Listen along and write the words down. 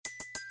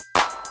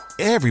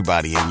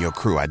Everybody in your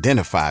crew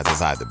identifies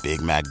as either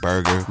Big Mac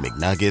Burger,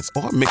 McNuggets,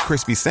 or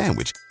McCrispy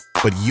Sandwich.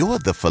 But you're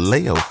the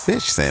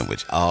Filet-O-Fish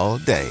Sandwich all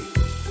day.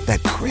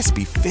 That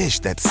crispy fish,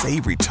 that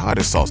savory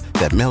tartar sauce,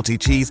 that melty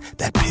cheese,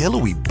 that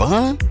pillowy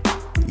bun.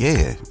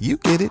 Yeah, you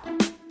get it.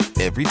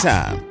 Every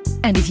time.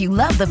 And if you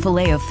love the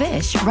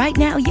Filet-O-Fish, right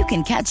now you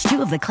can catch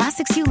two of the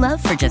classics you love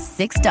for just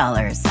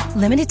 $6.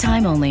 Limited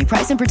time only.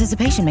 Price and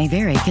participation may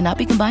vary. Cannot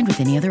be combined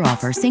with any other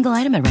offer. Single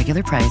item at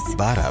regular price.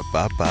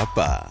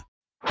 Ba-da-ba-ba-ba.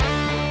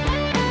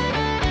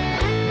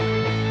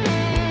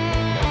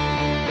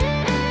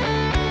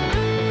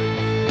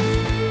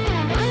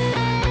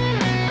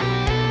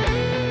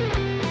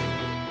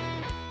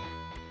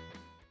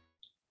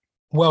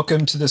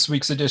 Welcome to this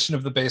week's edition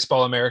of the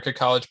Baseball America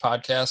College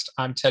Podcast.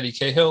 I'm Teddy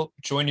Cahill.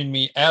 Joining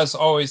me, as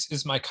always,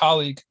 is my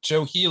colleague,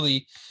 Joe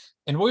Healy,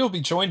 and we will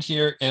be joined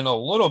here in a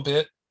little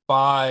bit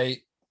by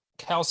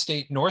Cal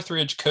State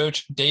Northridge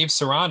coach Dave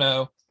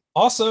Serrano,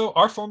 also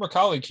our former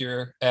colleague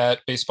here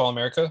at Baseball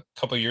America. A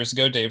couple of years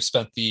ago, Dave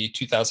spent the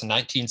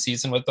 2019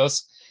 season with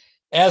us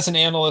as an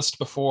analyst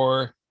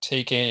before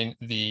taking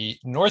the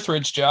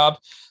Northridge job.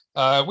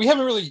 I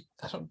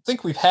don't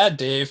think we've had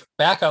Dave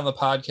back on the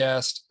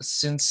podcast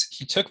since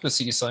he took the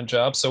CSUN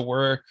job. So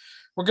we're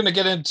going to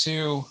get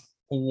into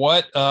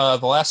what the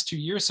last 2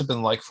 years have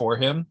been like for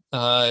him,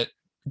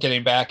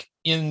 getting back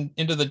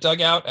into the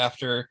dugout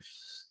after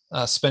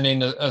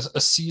spending a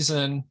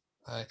season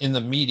in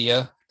the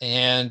media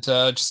and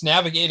just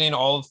navigating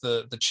all of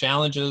the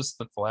challenges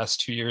that the last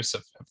 2 years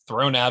have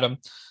thrown at him,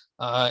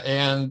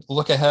 and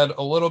look ahead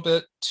a little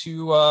bit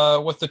to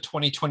what the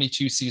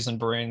 2022 season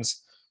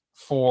brings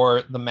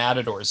for the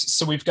Matadors.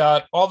 So we've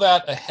got all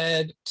that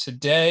ahead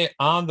today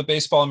on the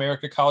Baseball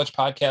America College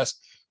Podcast,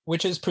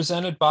 which is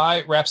presented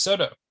by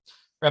Rapsodo.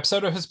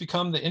 Rapsodo has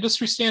become the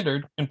industry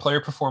standard in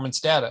player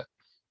performance data.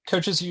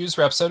 Coaches use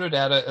Rapsodo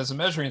data as a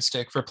measuring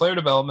stick for player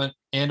development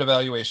and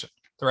evaluation.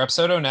 The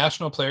Rapsodo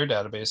National Player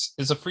Database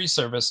is a free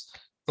service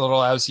that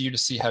allows you to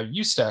see how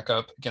you stack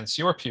up against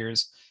your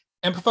peers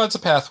and provides a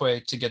pathway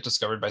to get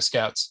discovered by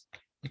scouts.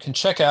 You can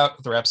check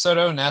out the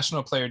Rapsodo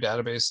National Player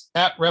Database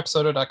at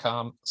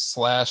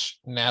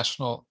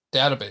rapsodo.com/national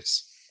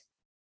database.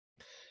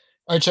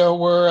 All right, Joe,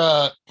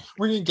 we're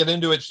going to get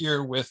into it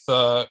here with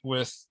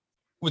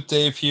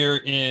Dave here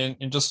in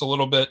just a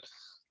little bit.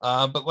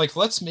 But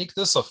let's make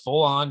this a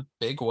full-on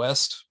Big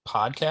West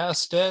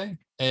podcast day.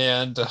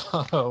 And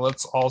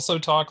let's also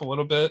talk a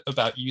little bit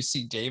about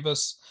UC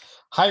Davis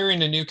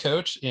hiring a new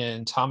coach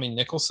in Tommy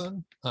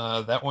Nicholson.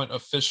 That went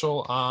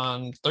official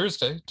on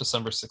Thursday,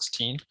 December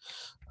 16th.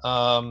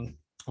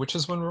 Which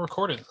is when we're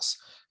recording this.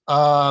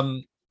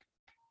 But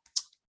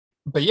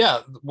yeah,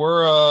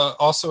 we're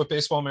also at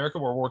Baseball America.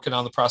 We're working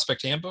on the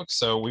prospect handbook.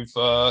 So we've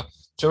Joe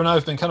and I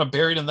have been kind of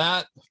buried in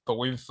that, but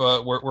we're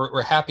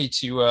happy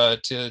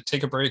to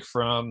take a break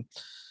from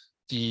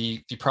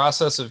the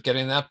process of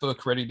getting that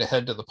book ready to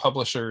head to the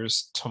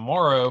publishers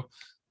tomorrow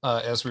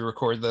as we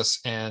record this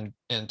and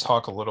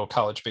talk a little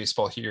college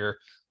baseball here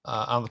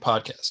on the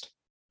podcast.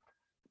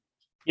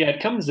 Yeah,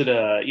 it comes at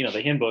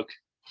the handbook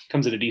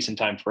comes at a decent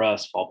time for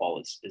us. Fall ball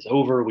is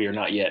over. We are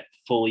not yet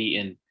fully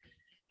in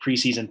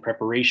preseason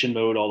preparation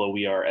mode, although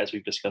we are, as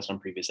we've discussed on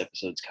previous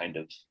episodes, kind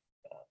of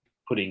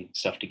putting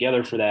stuff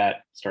together for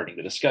that, starting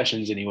the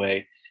discussions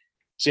anyway.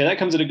 So yeah, that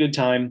comes at a good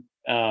time.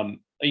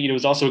 It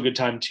was also a good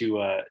time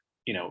to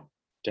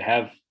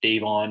have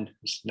Dave on.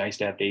 It's nice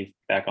to have Dave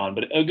back on,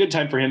 but a good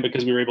time for him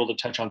because we were able to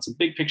touch on some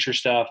big picture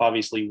stuff.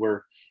 Obviously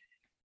we're,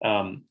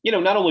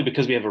 not only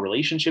because we have a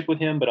relationship with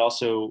him, but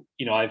also,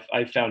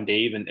 I've found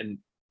Dave and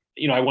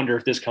I wonder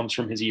if this comes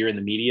from his year in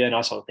the media, and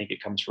also I think it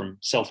comes from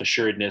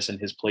self-assuredness and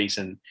his place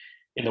in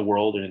the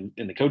world and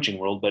in the coaching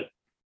world. But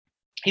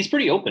he's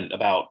pretty open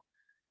about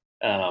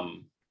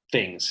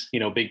things,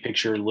 big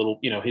picture, little,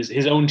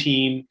 his own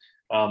team,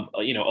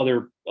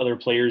 other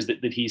players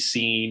that he's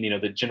seen,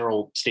 the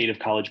general state of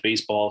college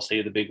baseball, state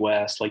of the Big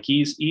West. Like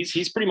he's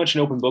pretty much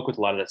an open book with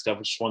a lot of that stuff,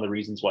 which is one of the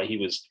reasons why he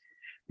was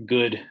a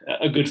good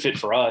fit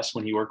for us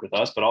when he worked with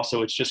us. But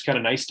also it's just kind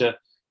of nice to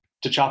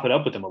chop it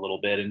up with him a little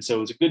bit. And so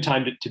it was a good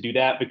time to do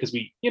that because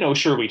we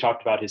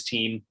talked about his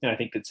team, and I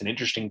think it's an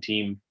interesting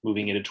team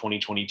moving into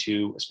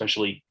 2022,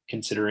 especially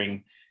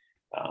considering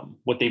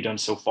what they've done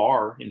so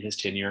far in his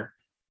tenure.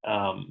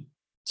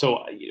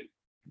 So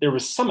there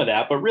was some of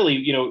that, but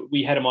really,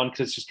 we had him on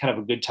because it's just kind of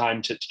a good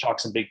time to talk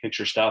some big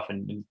picture stuff.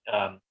 And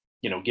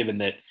given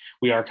that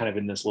we are kind of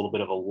in this little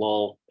bit of a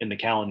lull in the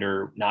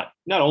calendar, not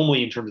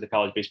only in terms of the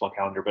college baseball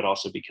calendar, but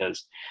also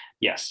because,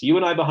 yes, you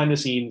and I behind the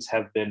scenes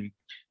have been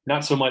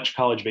not so much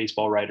college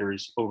baseball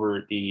writers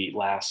over the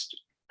last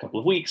couple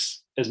of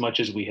weeks as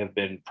much as we have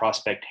been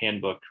prospect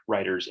handbook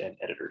writers and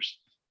editors.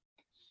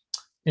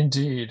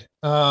 Indeed.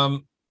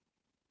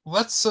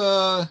 Let's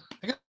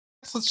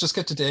just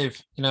get to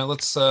Dave.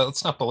 Let's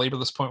not belabor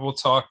this point. We'll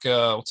talk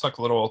a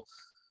little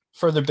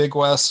further Big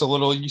West, a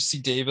little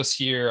UC Davis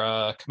here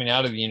coming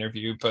out of the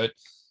interview, but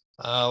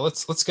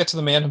let's get to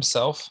the man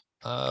himself.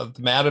 The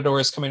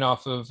Matadors coming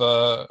off of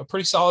a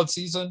pretty solid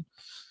season.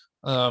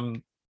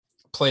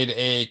 played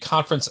a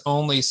conference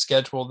only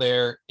schedule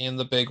there in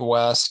the Big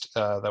West.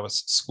 That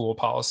was school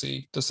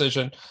policy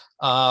decision.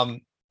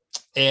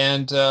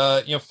 And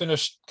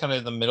finished kind of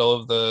in the middle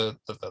of the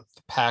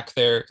pack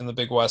there in the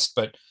Big West,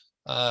 but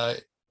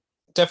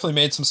definitely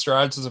made some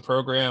strides as a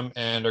program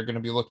and are going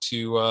to be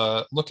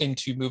looking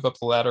to move up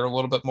the ladder a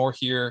little bit more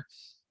here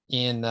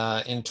in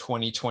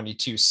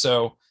 2022.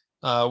 So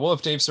we'll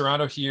have Dave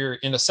Serrano here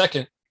in a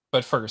second,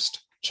 but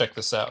first, check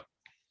this out.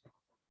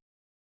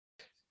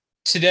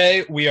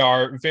 Today, we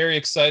are very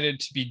excited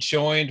to be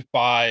joined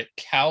by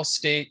Cal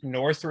State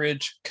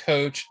Northridge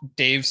coach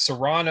Dave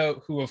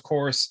Serrano, who, of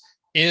course,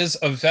 is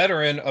a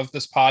veteran of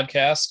this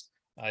podcast.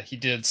 He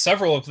did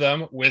several of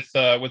them with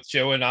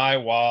Joe and I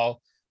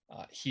while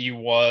he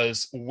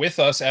was with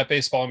us at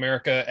Baseball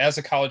America as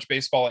a college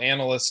baseball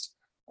analyst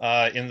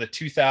in the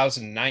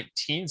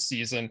 2019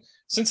 season.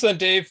 Since then,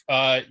 Dave,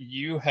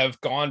 you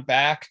have gone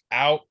back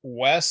out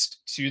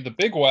west to the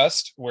Big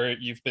West, where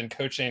you've been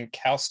coaching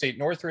Cal State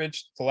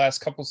Northridge the last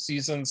couple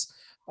seasons.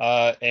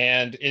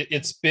 And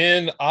it's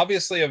been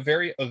obviously a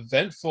very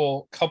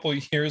eventful couple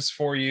years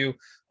for you,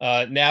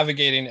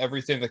 navigating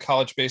everything that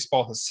college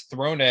baseball has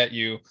thrown at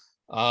you,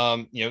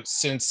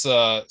 since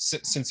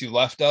you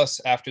left us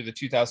after the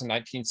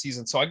 2019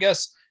 season. So I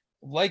guess,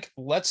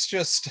 let's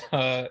just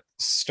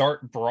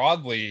start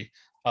broadly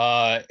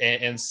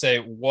and say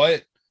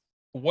what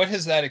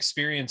has that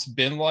experience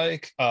been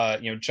like,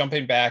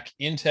 jumping back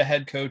into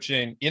head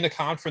coaching in a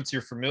conference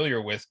you're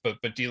familiar with,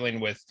 but dealing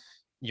with,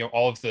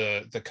 all of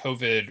the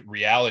COVID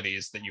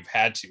realities that you've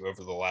had to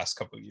over the last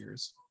couple of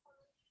years?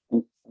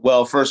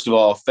 Well, first of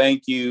all,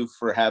 thank you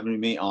for having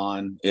me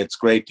on. It's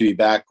great to be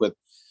back with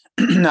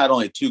not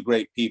only two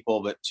great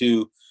people, but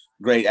two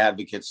great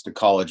advocates to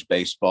college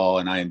baseball.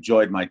 And I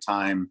enjoyed my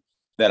time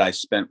that I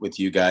spent with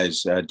you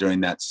guys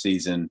during that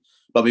season.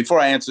 But before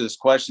I answer this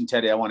question,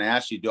 Teddy, I want to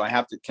ask you,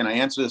 can I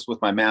answer this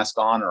with my mask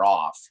on or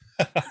off?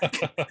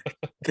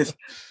 Because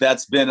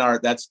that's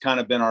kind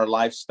of been our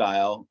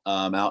lifestyle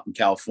out in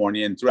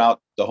California and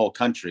throughout the whole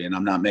country. And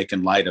I'm not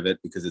making light of it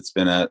because it's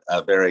been a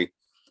very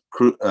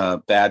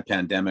bad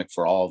pandemic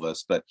for all of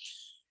us, but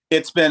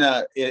it's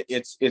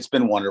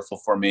been wonderful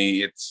for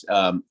me.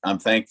 I'm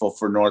thankful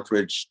for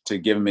Northridge to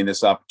giving me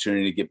this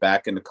opportunity to get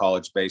back into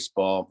college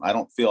baseball. I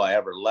don't feel I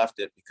ever left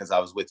it because I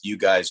was with you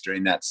guys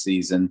during that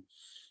season.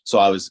 So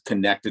I was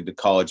connected to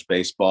college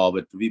baseball,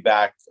 but to be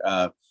back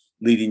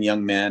leading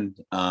young men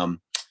on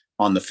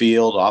the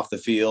field, off the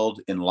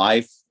field, in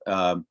life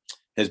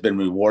has been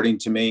rewarding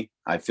to me.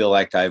 I feel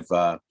like I've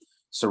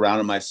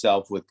surrounded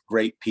myself with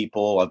great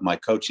people of my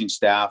coaching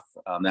staff.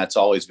 That's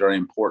always very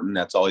important.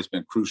 That's always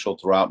been crucial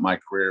throughout my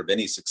career. Of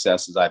any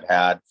successes I've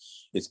had,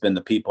 it's been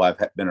the people I've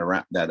been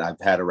around that I've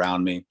had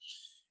around me.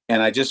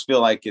 And I just feel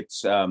like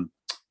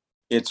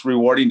it's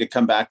rewarding to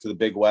come back to the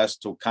Big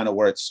West, to kind of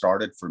where it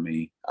started for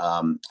me.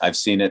 I've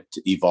seen it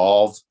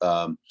evolve.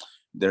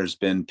 There's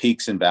been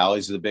peaks and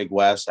valleys of the Big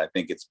West. I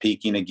think it's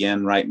peaking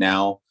again right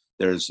now.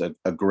 There's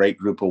a great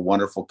group of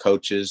wonderful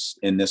coaches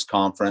in this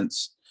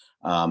conference.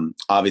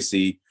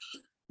 Obviously,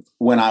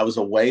 when I was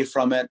away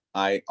from it,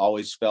 I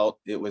always felt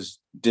it was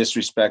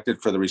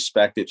disrespected for the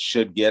respect it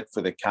should get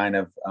for the kind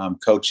of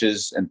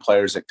coaches and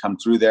players that come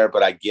through there.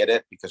 But I get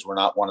it because we're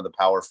not one of the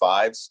Power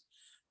Fives.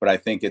 But I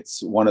think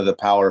it's one of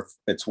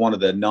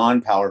the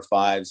non-Power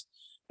Fives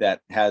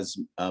that has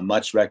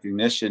much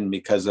recognition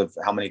because of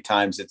how many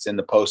times it's in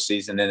the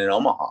postseason and in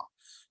Omaha.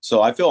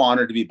 So I feel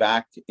honored to be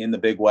back in the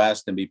Big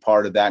West and be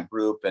part of that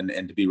group and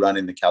to be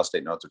running the Cal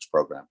State Northridge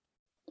program.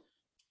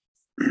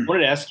 I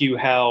wanted to ask you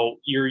how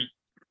your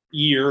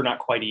year, not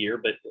quite a year,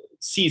 but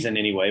season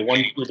anyway,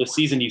 the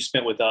season you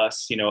spent with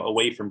us,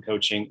 away from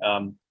coaching,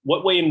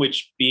 what way in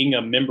which being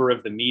a member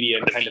of the media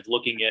and kind of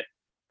looking at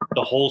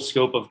the whole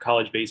scope of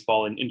college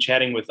baseball and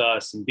chatting with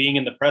us and being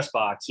in the press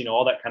box,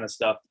 all that kind of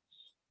stuff.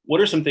 What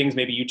are some things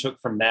maybe you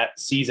took from that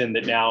season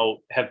that now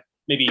have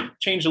maybe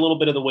changed a little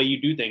bit of the way you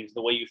do things,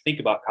 the way you think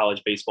about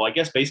college baseball? I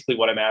guess basically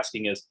what I'm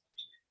asking is,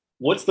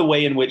 what's the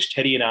way in which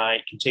Teddy and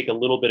I can take a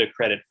little bit of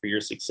credit for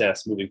your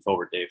success moving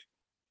forward, Dave?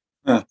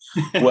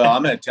 Well,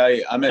 I'm going to tell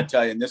you,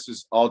 and this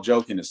is all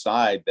joking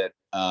aside, that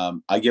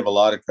I give a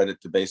lot of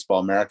credit to Baseball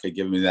America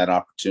giving me that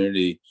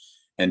opportunity,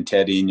 and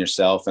Teddy and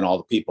yourself and all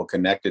the people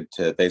connected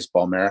to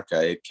Baseball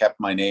America. It kept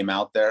my name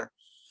out there.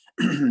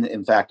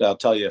 In fact, I'll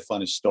tell you a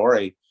funny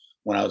story.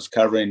 When I was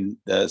covering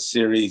the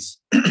series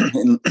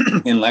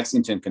in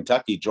Lexington,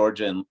 Kentucky,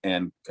 Georgia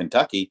and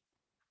Kentucky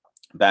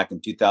back in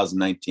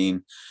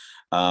 2019,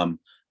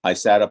 I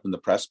sat up in the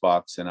press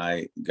box and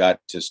I got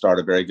to start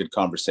a very good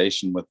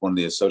conversation with one of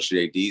the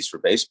associate ADs for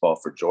baseball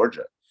for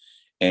Georgia.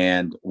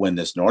 And when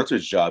this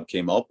Northridge job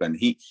came open,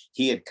 he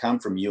had come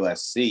from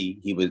USC.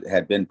 He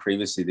had been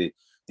previously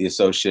the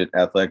associate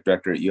athletic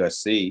director at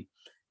USC.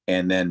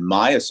 And then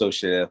my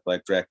associate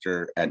athletic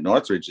director at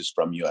Northridge is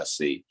from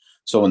USC.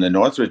 So when the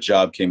Northridge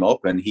job came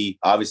open, he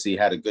obviously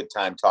had a good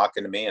time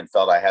talking to me and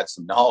felt I had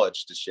some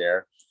knowledge to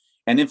share.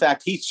 And in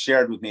fact, he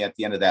shared with me at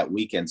the end of that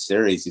weekend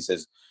series,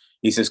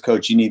 he says,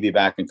 Coach, you need to be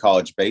back in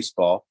college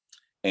baseball.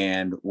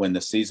 And when the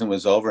season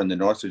was over and the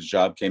Northridge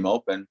job came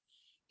open,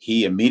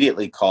 he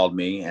immediately called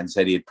me and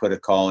said he had put a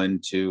call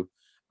into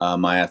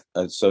my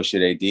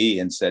associate AD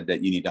and said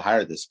that you need to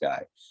hire this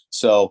guy.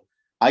 So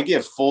I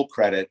give full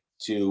credit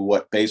to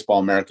what Baseball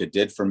America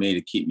did for me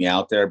to keep me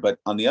out there. But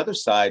on the other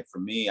side, for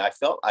me, I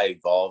felt I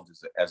evolved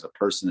as a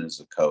person, as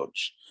a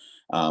coach.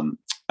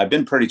 I've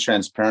been pretty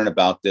transparent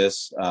about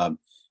this.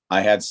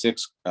 I had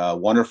 6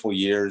 wonderful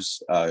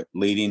years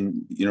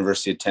leading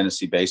University of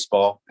Tennessee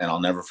baseball, and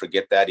I'll never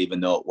forget that, even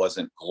though it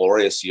wasn't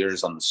glorious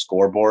years on the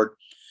scoreboard.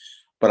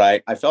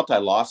 But I felt I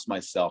lost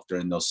myself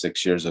during those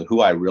 6 years of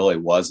who I really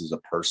was as a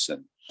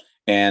person.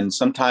 And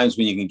sometimes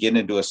when you can get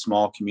into a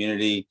small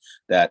community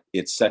that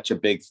it's such a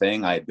big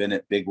thing. I had been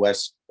at Big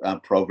West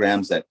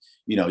programs that,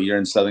 you're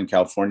in Southern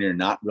California, you're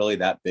not really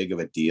that big of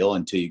a deal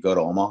until you go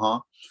to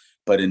Omaha.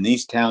 But in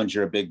these towns,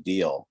 you're a big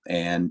deal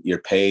and you're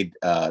paid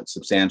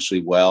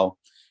substantially well.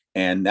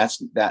 And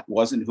that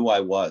wasn't who I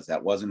was.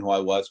 That wasn't who I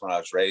was when I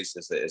was raised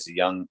as a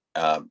young,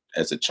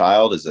 as a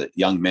child, as a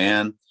young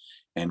man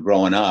and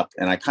growing up.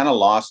 And I kind of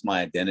lost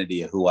my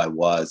identity of who I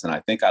was. And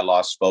I think I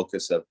lost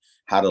focus of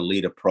how to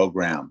lead a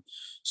program.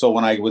 So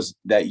when I was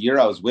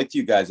with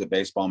you guys at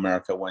Baseball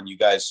America, when you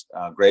guys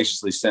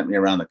graciously sent me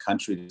around the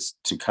country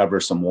to cover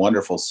some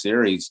wonderful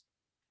series,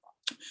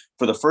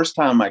 for the first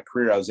time in my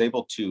career, I was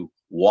able to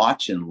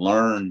watch and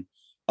learn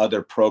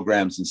other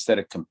programs instead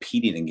of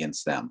competing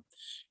against them.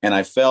 And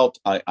I felt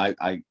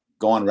I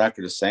go on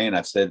record as saying,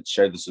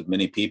 shared this with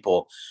many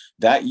people,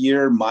 that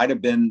year might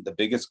have been the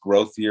biggest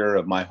growth year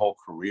of my whole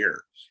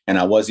career. And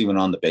I wasn't even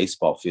on the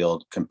baseball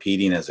field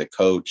competing as a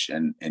coach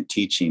and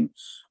teaching.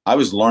 I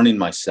was learning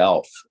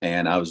myself,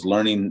 and I was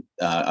learning,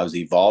 I was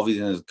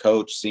evolving as a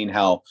coach, seeing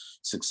how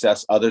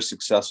other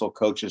successful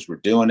coaches were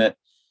doing it,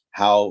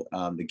 how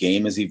the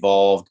game has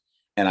evolved.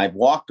 And I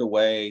walked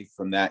away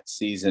from that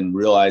season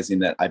realizing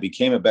that I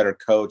became a better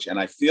coach. And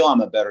I feel I'm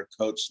a better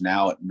coach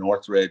now at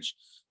Northridge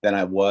than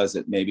I was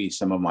at maybe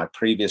some of my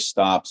previous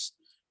stops,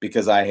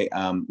 because I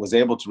was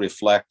able to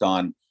reflect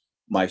on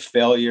my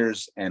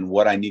failures and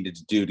what I needed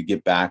to do to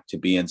get back to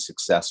being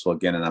successful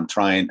again. And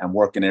I'm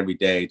working every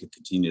day to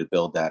continue to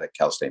build that at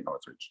Cal State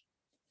Northridge.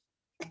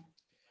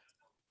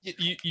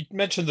 You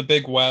mentioned the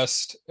Big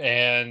West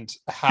and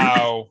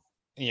how,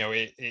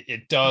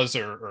 it does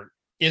or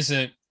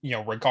isn't,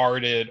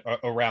 regarded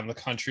around the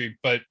country,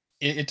 but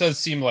it does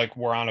seem like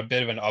we're on a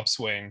bit of an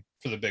upswing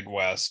for the Big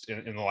West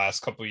in the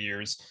last couple of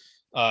years.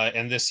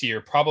 And this year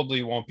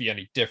probably won't be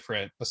any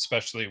different,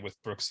 especially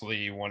with Brooks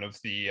Lee, one of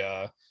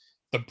the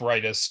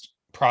brightest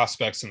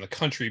prospects in the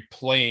country,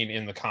 playing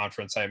in the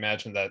conference. I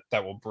imagine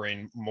that will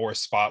bring more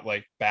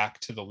spotlight back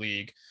to the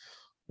league.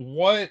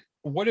 What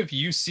have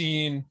you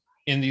seen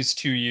in these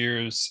 2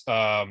 years?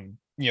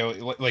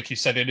 Like you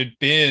said, it had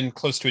been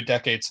close to a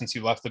decade since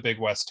you left the Big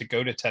West to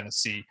go to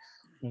Tennessee.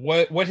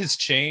 What has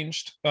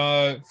changed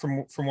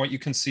from what you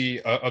can see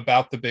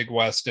about the Big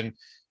West? And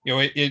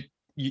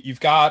you've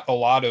got a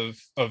lot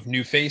of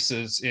new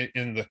faces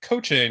in the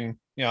coaching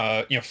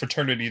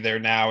fraternity there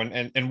now,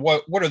 and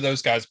what are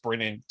those guys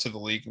bringing to the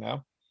league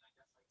now?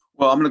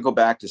 Well, I'm going to go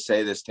back to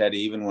say this, Teddy.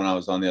 Even when I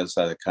was on the other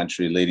side of the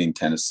country leading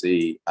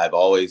Tennessee, I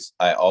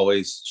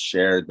always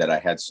shared that I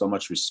had so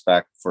much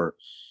respect for.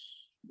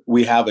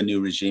 We have a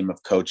new regime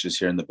of coaches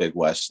here in the Big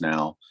West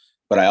now,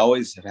 but I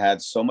always have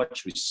had so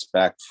much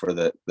respect for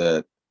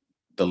the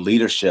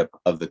leadership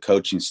of the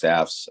coaching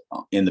staffs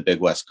in the Big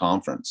West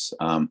Conference.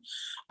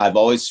 I've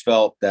always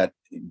felt that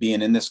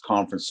being in this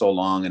conference so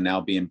long and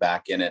now being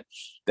back in it,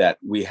 that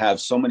we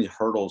have so many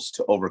hurdles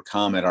to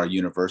overcome at our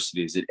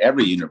universities, at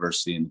every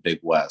university in the Big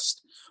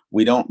West.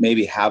 We don't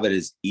maybe have it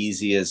as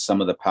easy as some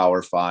of the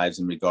Power Fives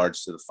in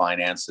regards to the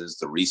finances,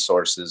 the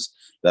resources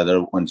that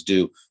other ones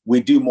do.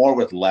 We do more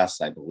with less,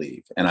 I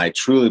believe. And I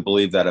truly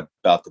believe that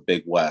about the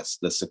Big West.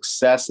 The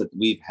success that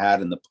we've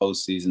had in the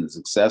postseason, the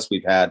success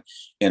we've had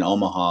in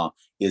Omaha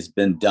has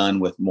been done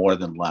with more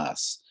than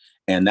less.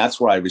 And that's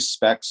where I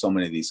respect so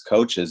many of these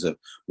coaches.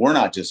 We're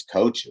not just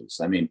coaches.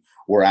 I mean,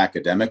 we're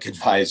academic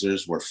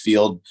advisors, we're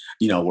field,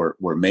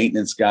 we're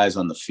maintenance guys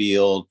on the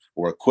field,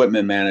 we're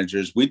equipment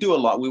managers. We do a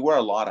lot. We wear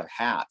a lot of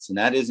hats, and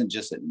that isn't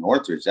just at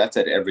Northridge. That's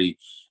at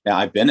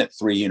I've been at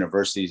 3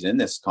 universities in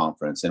this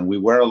conference, and we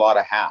wear a lot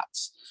of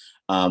hats.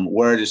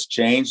 Where it has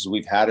changed,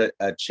 we've had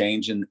a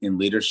change in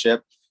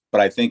leadership,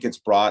 but I think it's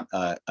brought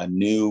a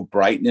new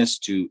brightness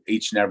to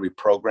each and every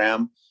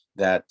program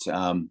that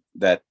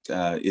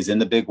is in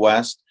the Big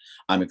West.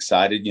 I'm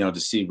excited, to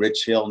see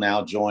Rich Hill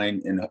now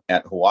join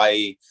at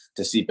Hawaii,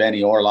 to see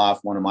Benny Orloff,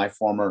 one of my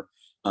former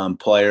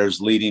players,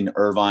 leading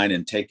Irvine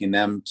and taking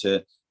them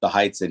to the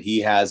heights that he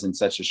has in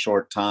such a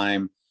short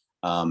time.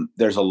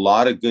 There's a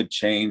lot of good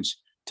change.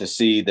 To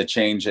see the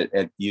change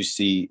at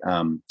UC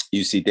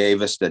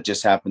Davis that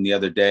just happened the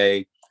other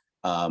day.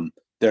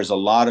 There's a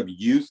lot of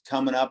youth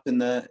coming up in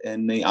the.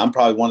 I'm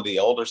probably one of the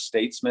older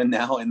statesmen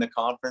now in the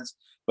conference,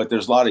 but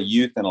there's a lot of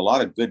youth and a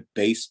lot of good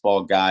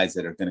baseball guys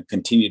that are going to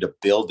continue to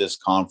build this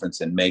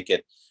conference and make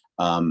it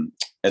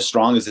as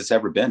strong as it's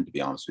ever been, to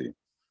be honest with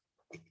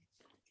you.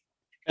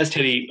 As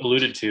Teddy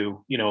alluded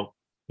to,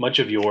 much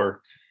of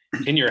your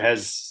tenure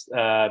has,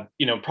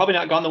 probably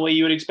not gone the way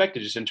you would expect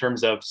it, just in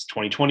terms of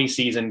 2020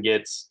 season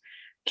gets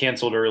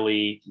canceled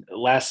early.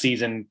 Last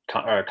season,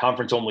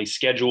 conference only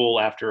schedule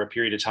after a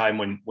period of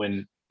time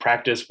when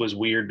practice was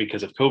weird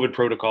because of COVID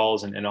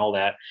protocols and all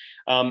that.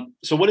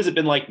 So what has it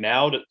been like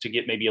now to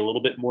get maybe a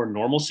little bit more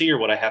normalcy, or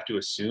what I have to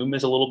assume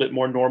is a little bit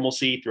more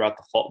normalcy throughout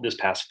this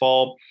past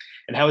fall?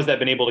 And how has that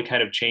been able to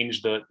kind of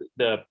change the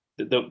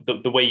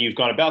way you've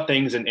gone about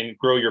things and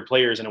grow your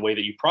players in a way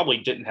that you probably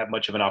didn't have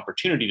much of an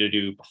opportunity to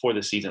do before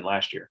the season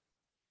last year?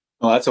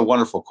 Well, that's a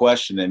wonderful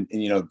question.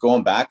 And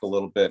going back a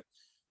little bit,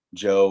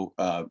 Joe,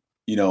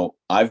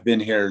 I've been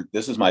here.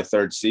 This is my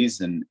third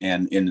season.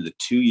 And in the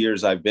 2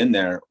 years I've been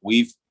there,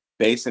 we've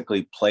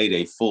basically played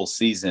a full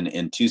season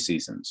in 2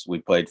 seasons. We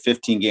played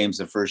 15 games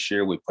the first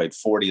year. We played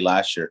 40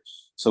 last year.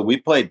 So we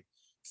played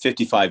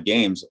 55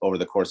 games over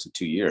the course of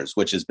 2 years,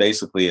 which is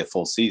basically a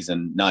full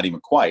season, not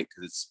even quite,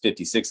 because it's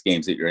 56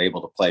 games that you're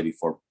able to play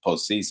before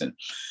postseason.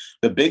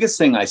 The biggest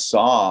thing I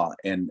saw,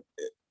 and,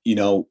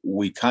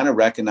 we kind of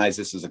recognized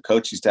this as a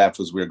coaching staff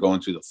as we were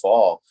going through the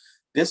fall.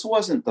 This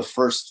wasn't the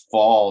first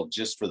fall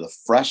just for the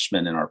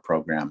freshmen in our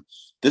program.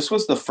 This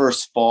was the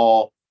first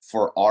fall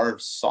for our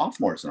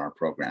sophomores in our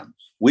program.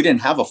 We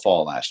didn't have a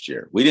fall last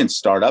year. We didn't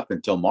start up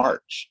until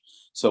March.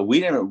 So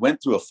we never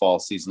went through a fall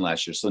season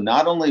last year. So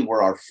not only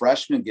were our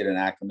freshmen getting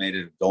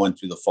acclimated going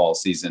through the fall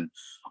season,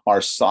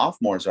 our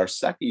sophomores, our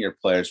second year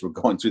players were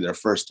going through their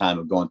first time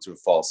of going through a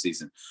fall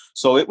season.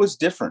 So it was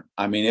different.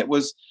 I mean, it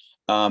was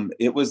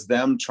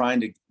them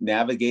trying to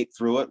navigate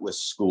through it with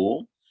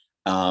school,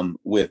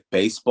 with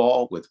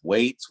baseball, with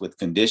weights, with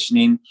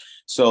conditioning.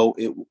 So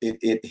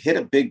it hit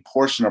a big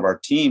portion of our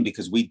team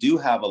because we do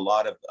have a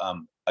lot of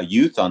a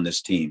youth on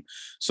this team.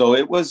 So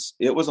it was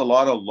a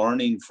lot of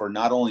learning for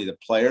not only the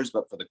players,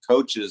 but for the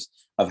coaches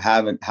of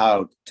how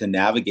to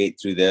navigate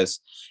through this.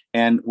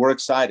 And we're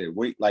excited.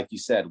 Like you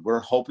said, we're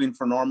hoping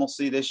for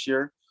normalcy this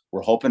year.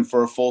 We're hoping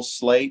for a full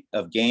slate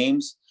of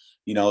games.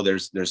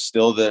 There's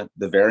still the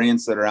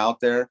variants that are out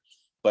there,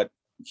 but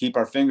keep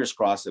our fingers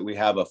crossed that we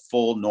have a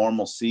full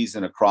normal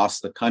season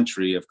across the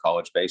country of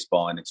college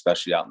baseball, and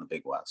especially out in the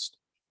Big West.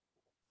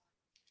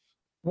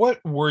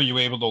 What were you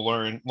able to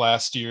learn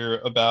last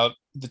year about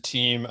the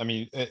team? I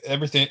mean,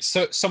 everything,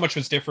 so much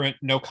was different.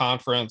 No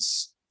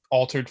conference,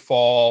 altered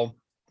fall,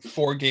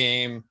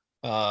 4-game,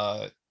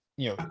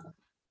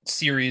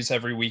 series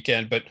every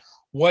weekend. But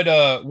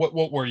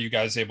what were you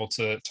guys able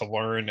to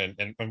learn,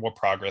 and what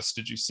progress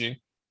did you see?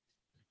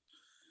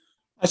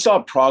 I saw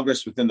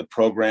progress within the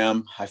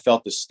program. I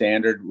felt the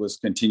standard was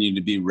continuing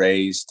to be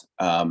raised.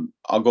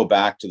 I'll go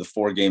back to the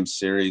 4-game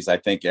series. I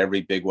think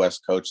every Big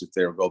West coach, if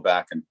they go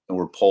back and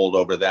were polled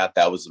over that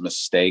was a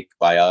mistake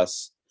by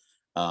us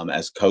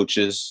as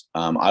coaches.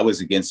 I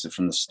was against it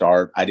from the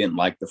start. I didn't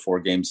like the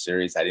 4-game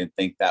series. I didn't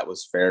think that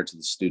was fair to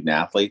the student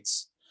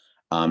athletes,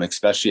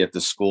 especially at the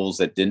schools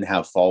that didn't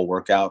have fall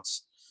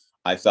workouts.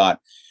 I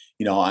thought,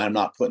 I'm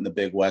not putting the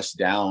Big West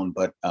down,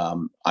 but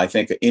I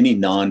think any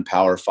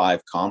non-Power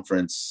 5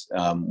 conference,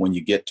 when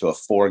you get to a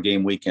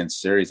 4-game weekend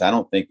series, I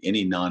don't think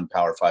any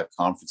non-Power 5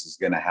 conference is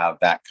going to have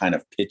that kind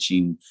of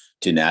pitching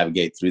to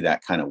navigate through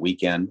that kind of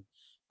weekend.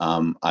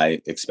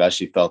 I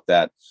especially felt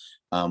that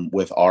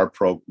with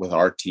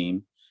our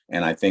team,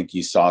 and I think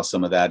you saw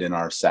some of that in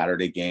our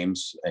Saturday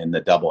games and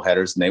the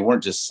doubleheaders, and they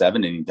weren't just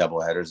 7-inning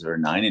doubleheaders or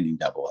 9-inning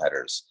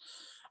doubleheaders.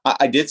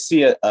 I did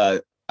see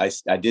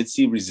I did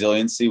see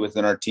resiliency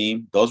within our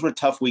team. Those were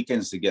tough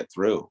weekends to get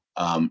through,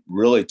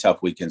 really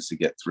tough weekends to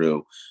get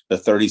through. The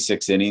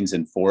 36 innings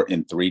in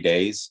 3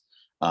 days,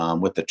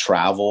 with the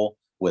travel,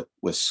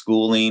 with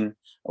schooling,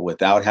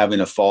 without having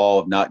a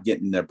fall, not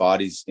getting their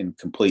bodies in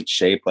complete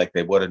shape like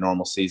they would a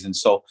normal season.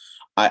 So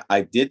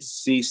I did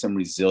see some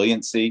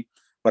resiliency,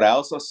 but I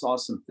also saw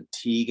some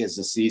fatigue as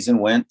the season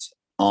went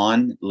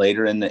on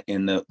later in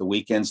the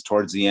weekends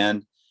towards the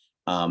end.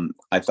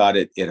 I thought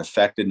it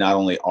affected not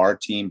only our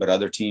team, but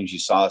other teams. You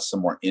saw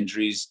some more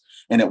injuries,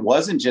 and it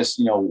wasn't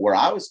just, where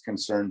I was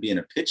concerned being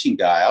a pitching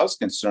guy, I was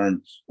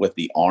concerned with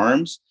the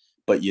arms,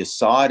 but you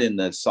saw it in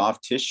the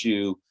soft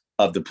tissue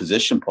of the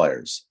position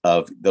players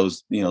of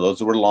those,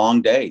 those were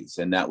long days.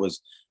 And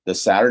the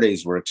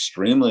Saturdays were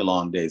extremely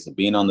long days of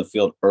being on the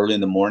field early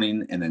in the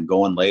morning and then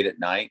going late at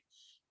night.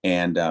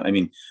 And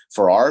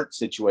for our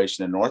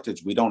situation in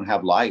Northridge, we don't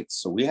have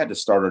lights. So we had to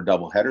start our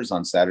double headers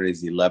on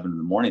Saturdays at 11 in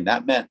the morning.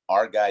 That meant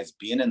our guys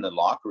being in the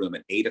locker room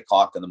at 8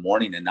 o'clock in the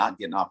morning and not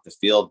getting off the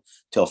field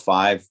till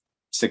 5,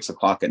 6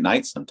 o'clock at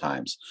night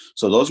sometimes.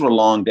 So those were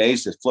long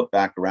days to flip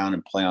back around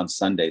and play on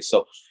Sunday.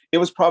 So it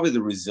was probably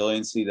the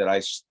resiliency that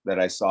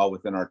I saw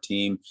within our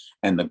team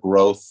and the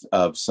growth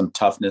of some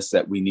toughness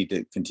that we need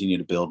to continue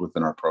to build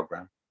within our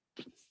program.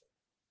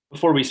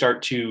 Before we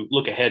start to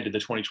look ahead to the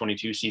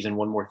 2022 season,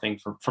 one more thing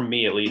from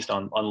me, at least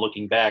on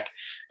looking back.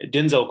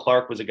 Denzel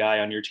Clark was a guy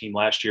on your team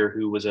last year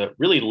who was a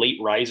really late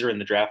riser in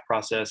the draft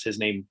process. His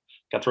name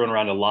got thrown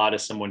around a lot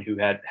as someone who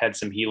had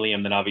some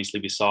helium. Then obviously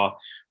we saw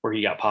where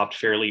he got popped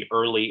fairly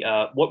early.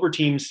 What were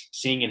teams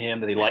seeing in him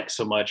that they liked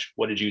so much?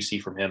 What did you see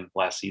from him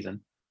last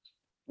season?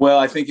 Well,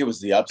 I think it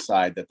was the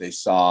upside that they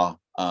saw.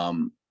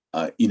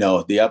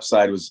 the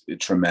upside was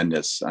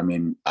tremendous. I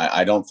mean,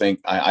 I don't think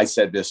I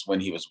said this when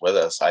he was with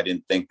us. I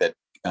didn't think that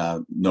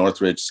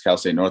Cal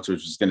State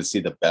Northridge was going to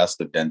see the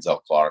best of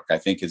Denzel Clark. I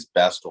think his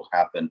best will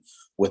happen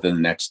within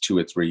the next 2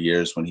 or 3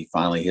 years when he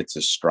finally hits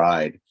his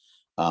stride.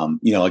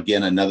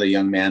 Again, another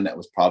young man that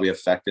was probably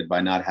affected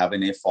by not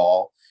having a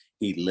fall.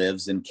 He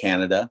lives in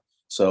Canada,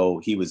 so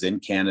he was in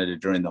Canada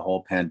during the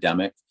whole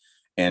pandemic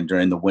and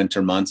during the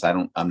winter months.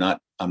 I'm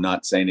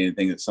not saying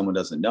anything that someone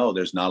doesn't know.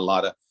 There's not a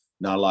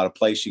lot of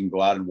place you can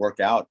go out and work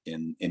out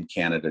in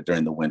Canada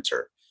during the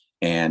winter.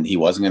 And he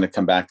wasn't going to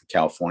come back to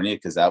California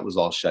because that was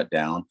all shut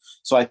down.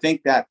 So I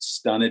think that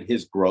stunted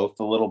his growth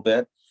a little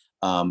bit.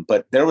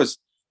 But there's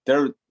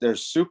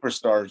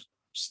superstar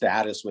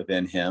status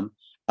within him.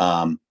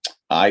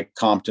 I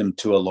comped him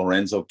to a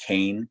Lorenzo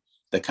Kane,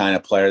 the kind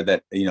of player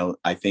that,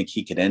 I think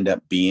he could end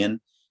up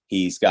being.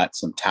 He's got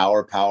some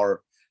tower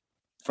power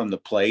from the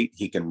plate.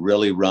 He can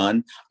really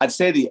run. I'd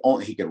say he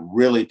could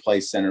really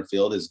play center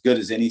field as good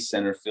as any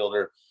center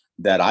fielder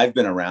that I've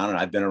been around. And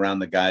I've been around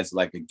the guys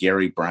like a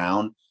Gary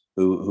Brown,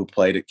 who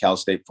played at Cal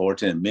State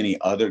Fullerton, and many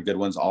other good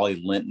ones.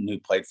 Ollie Linton, who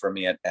played for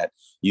me at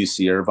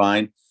UC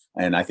Irvine.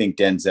 And I think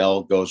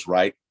Denzel goes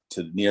right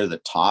to near the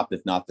top,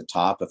 if not the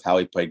top, of how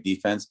he played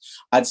defense.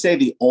 I'd say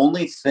the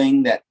only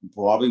thing that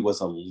probably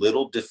was a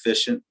little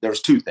deficient,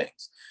 there's two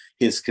things.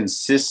 His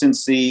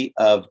consistency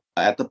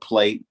at the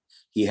plate.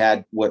 He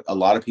had what a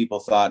lot of people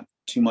thought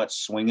too much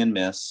swing and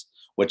miss,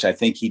 which I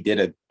think he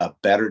did a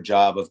better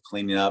job of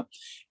cleaning up.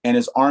 And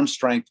his arm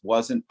strength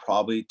wasn't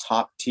probably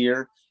top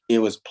tier. It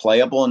was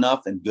playable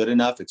enough and good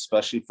enough,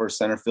 especially for a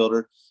center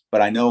fielder.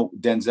 But I know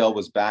Denzel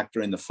was back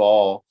during the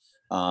fall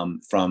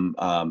from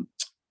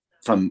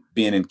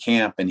being in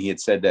camp, and he had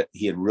said that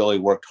he had really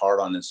worked hard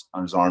on his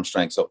arm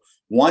strength. So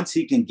once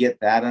he can get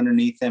that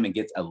underneath him and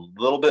get a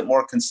little bit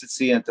more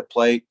consistency at the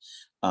plate,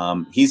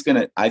 I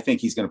think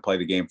he's gonna play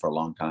the game for a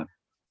long time.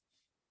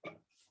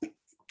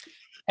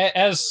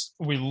 As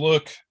we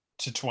look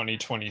to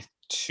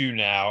 2022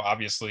 now,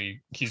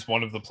 obviously he's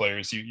one of the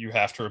players you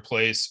have to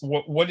replace.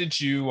 What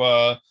did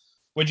you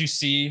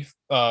see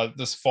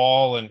this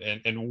fall,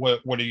 and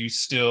what are you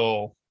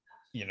still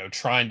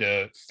trying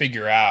to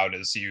figure out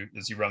as you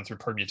run through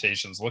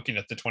permutations, looking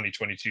at the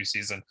 2022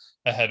 season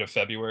ahead of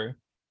February?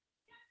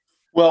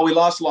 Well, we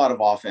lost a lot of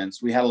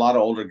offense. We had a lot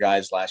of older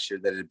guys last year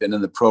that had been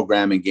in the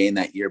program and gained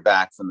that year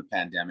back from the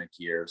pandemic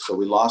year. So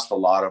we lost a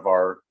lot of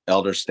our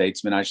elder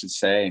statesmen, I should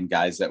say, and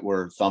guys that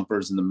were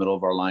thumpers in the middle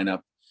of our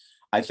lineup.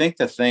 I think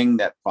the thing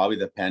that probably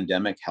the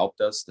pandemic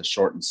helped us, the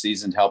shortened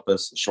season helped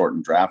us, the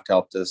shortened draft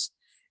helped us,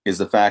 is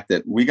the fact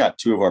that we got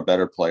two of our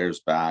better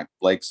players back.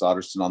 Blake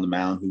Soderson on the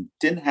mound, who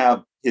didn't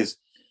have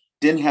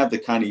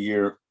the kind of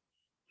year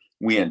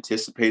we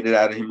anticipated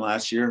out of him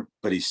last year,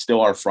 but he's still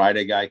our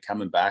Friday guy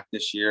coming back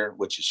this year,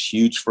 which is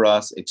huge for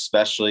us,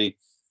 especially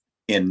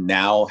in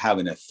now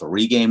having a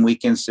 3-game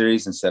weekend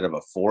series instead of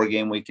a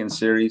 4-game weekend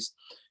series.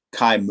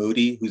 Kai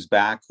Moody, who's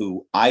back,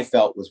 who I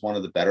felt was one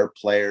of the better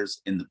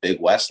players in the Big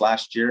West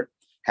last year,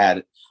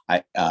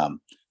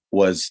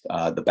 was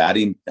the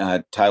batting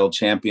title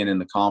champion in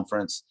the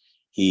conference.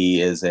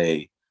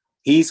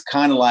 He's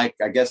kind of like,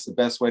 I guess the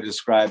best way to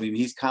describe him,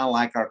 he's kind of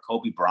like our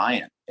Kobe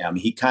Bryant.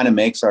 He kind of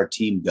makes our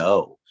team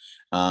go.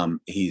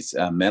 He's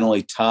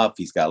mentally tough.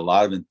 He's got a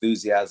lot of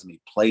enthusiasm. He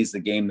plays the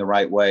game the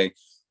right way.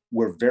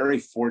 We're very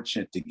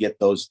fortunate to get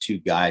those two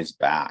guys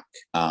back.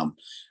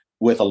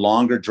 With a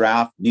longer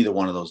draft, neither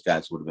one of those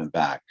guys would have been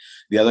back.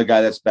 The other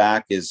guy that's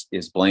back is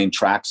Blaine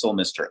Traxel,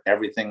 Mr.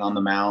 Everything on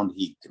the mound.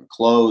 He can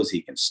close,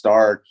 he can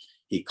start.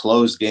 He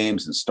closed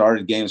games and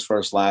started games for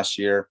us last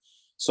year.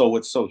 So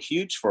what's so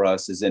huge for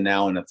us is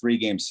now in a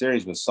 3-game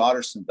series with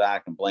Soderson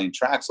back and Blaine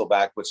Traxel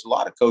back, which a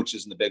lot of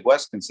coaches in the Big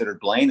West considered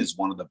Blaine as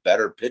one of the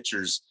better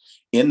pitchers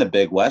in the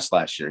Big West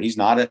last year. He's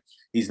not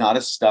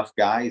a stuff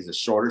guy. He's a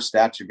shorter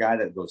stature guy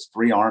that goes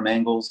 3 arm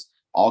angles,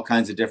 all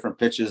kinds of different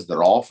pitches.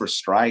 They're all for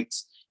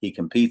strikes. He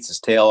competes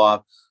his tail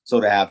off. So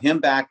to have him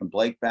back and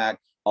Blake back,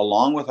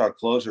 along with our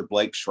closer,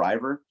 Blake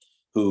Shriver,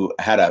 who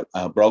had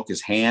broke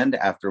his hand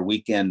after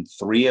weekend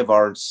 3 of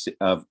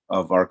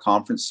our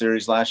conference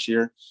series last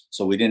year.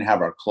 So we didn't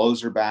have our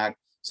closer back.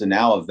 So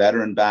now a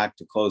veteran back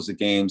to close the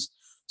games.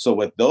 So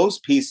with those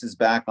pieces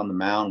back on the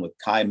mound, with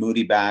Kai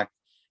Moody back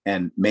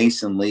and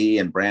Mason Lee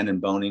and Brandon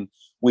Boning,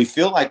 we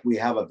feel like we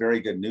have a very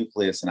good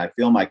nucleus. And I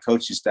feel my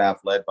coaching staff,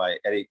 led by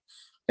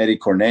Eddie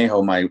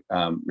Cornejo, my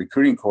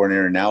recruiting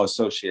coordinator, now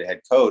associate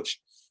head coach,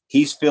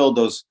 he's filled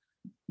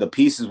the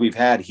pieces we've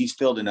had. He's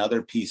filled in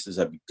other pieces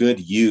of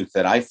good youth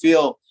that I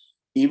feel,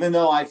 even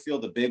though I feel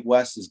the Big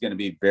West is going to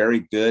be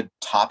very good,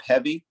 top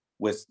heavy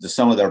with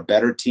some of their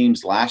better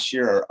teams last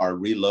year are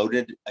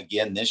reloaded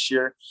again this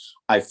year.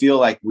 I feel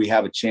like we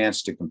have a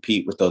chance to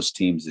compete with those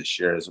teams this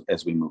year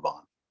as we move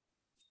on.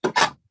 I'm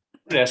going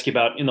to ask you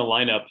about in the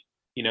lineup.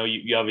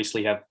 You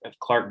obviously have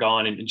Clark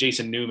gone and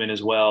Jason Newman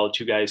as well,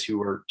 two guys who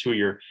were two of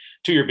your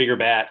bigger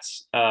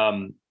bats.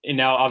 And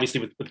now obviously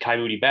with Kai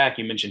Moody back,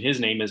 you mentioned his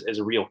name as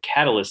a real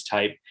catalyst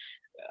type.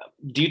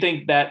 Do you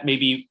think that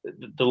maybe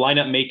the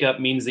lineup makeup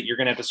means that you're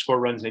going to have to score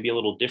runs maybe a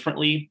little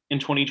differently in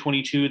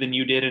 2022 than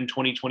you did in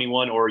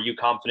 2021? Or are you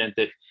confident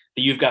that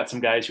you've got some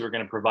guys who are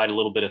going to provide a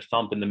little bit of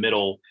thump in the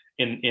middle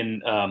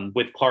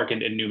with Clark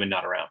and Newman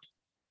not around?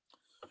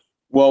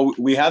 Well,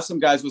 we have some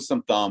guys with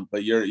some thump,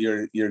 but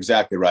you're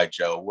exactly right,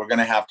 Joe. We're going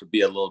to have to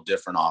be a little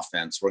different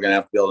offense. We're going to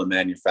have to be able to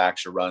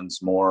manufacture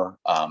runs more.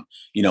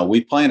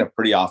 We play in a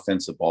pretty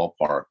offensive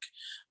ballpark.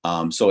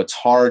 So it's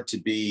hard to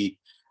be,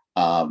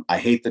 I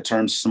hate the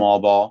term small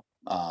ball.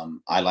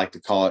 I like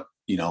to call it,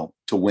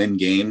 to win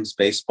games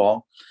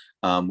baseball.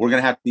 We're going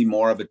to have to be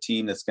more of a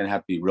team that's going to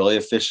have to be really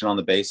efficient on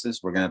the bases.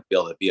 We're going to have to be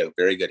able to be a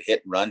very good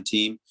hit and run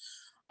team.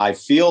 I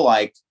feel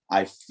like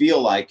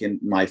in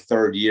my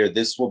third year,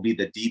 this will be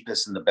the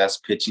deepest and the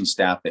best pitching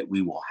staff that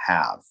we will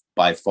have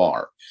by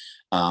far.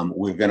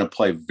 We're going to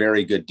play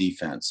very good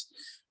defense.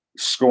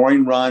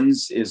 Scoring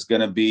runs is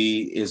going to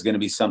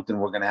be something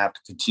we're going to have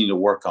to continue to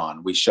work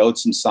on. We showed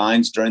some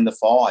signs during the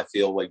fall. I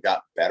feel we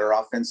got better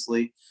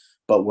offensively,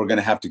 but we're going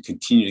to have to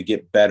continue to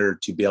get better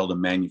to be able to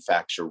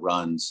manufacture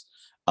runs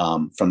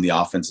from the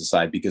offensive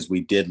side, because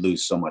we did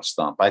lose so much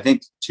thump. I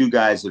think two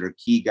guys that are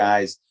key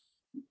guys,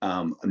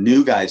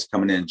 new guys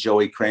coming in,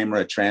 Joey Kramer,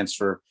 a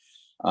transfer,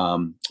 a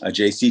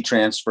JC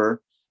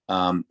transfer,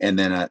 and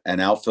then an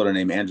outfielder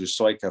named Andrew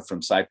Soika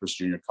from Cypress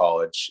Junior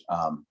College.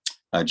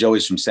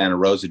 Joey's from Santa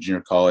Rosa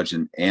Junior College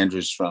and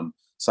Andrew's from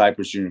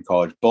Cypress Junior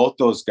College. Both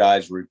those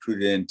guys were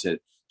recruited in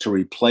to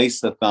replace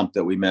the thump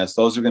that we missed.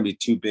 Those are going to be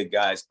two big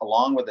guys,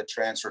 along with a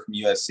transfer from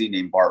USC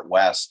named Bart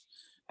West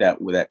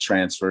that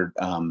transferred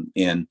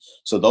in.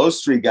 So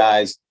those three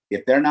guys,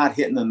 if they're not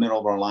hitting the middle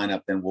of our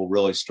lineup, then we'll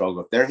really struggle.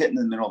 If they're hitting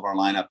the middle of our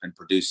lineup and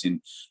producing,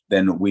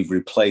 then we've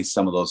replaced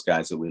some of those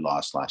guys that we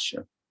lost last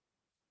year.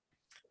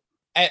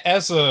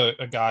 As a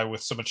guy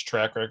with so much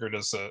track record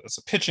as a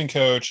pitching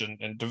coach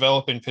and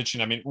developing pitching,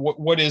 I mean,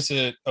 what is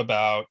it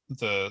about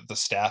the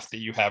staff that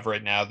you have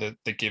right now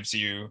that gives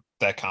you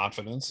that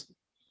confidence?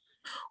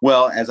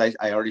 Well, as I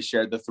already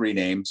shared the three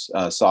names,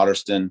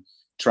 Soderstone,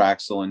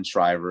 Traxel, and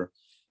Shriver.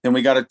 Then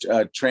we got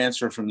a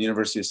transfer from the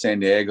University of San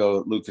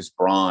Diego, Lucas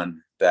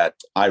Braun, that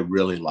I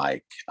really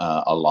like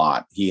a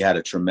lot. He had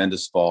a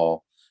tremendous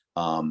fall,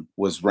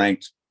 was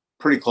ranked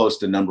pretty close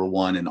to number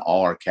one in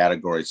all our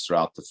categories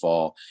throughout the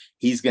fall.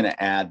 He's going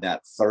to add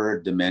that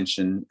third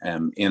dimension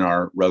in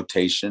our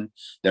rotation.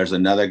 There's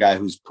another guy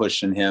who's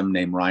pushing him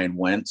named Ryan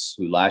Wentz,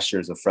 who last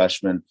year as a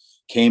freshman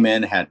came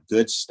in, had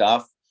good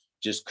stuff,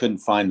 just couldn't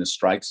find the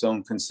strike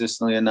zone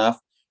consistently enough.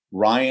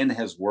 Wentz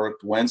has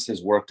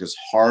worked as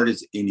hard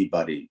as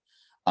anybody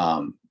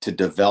to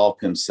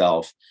develop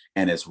himself,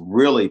 and is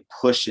really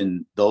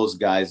pushing those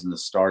guys in the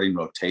starting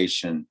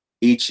rotation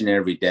each and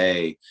every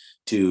day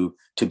to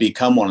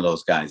become one of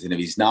those guys. And if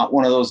he's not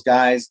one of those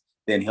guys,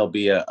 then he'll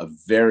be a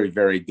very,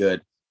 very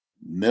good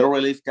middle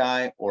relief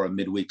guy or a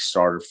midweek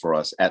starter for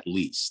us at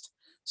least.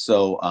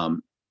 So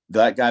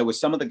that guy with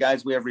some of the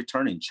guys we have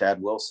returning,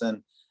 Chad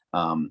Wilson,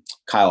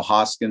 Kyle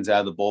Hoskins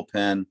out of the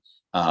bullpen,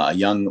 a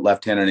young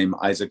left-hander named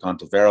Isaac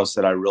Ontiveros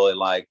that I really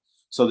like.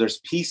 So there's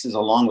pieces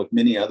along with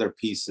many other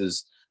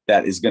pieces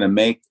that is going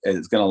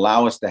to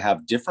allow us to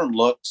have different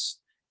looks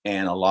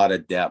and a lot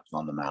of depth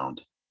on the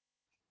mound.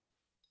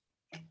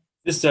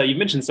 You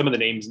mentioned some of the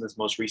names in this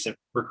most recent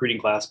recruiting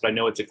class, but I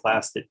know it's a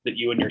class that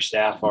you and your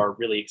staff are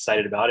really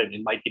excited about, and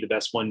it might be the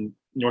best one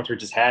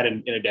Northridge has had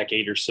in a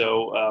decade or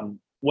so.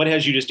 What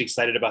has you just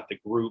excited about the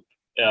group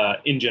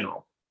in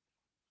general?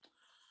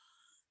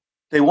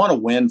 They want to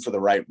win for the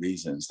right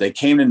reasons. They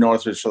came to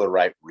Northridge for the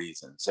right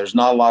reasons. There's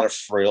not a lot of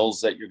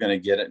frills that you're going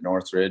to get at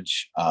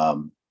Northridge.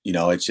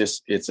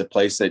 It's a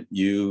place that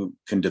you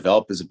can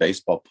develop as a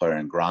baseball player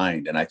and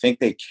grind. And I think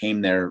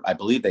I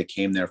believe they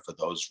came there for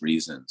those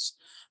reasons.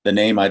 The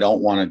name I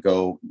don't want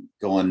to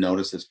go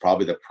unnoticed is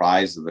probably the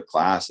prize of the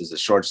class is a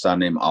shortstop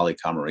named Ali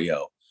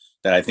Camarillo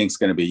that I think is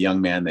going to be a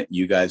young man that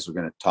you guys are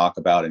going to talk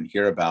about and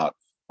hear about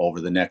over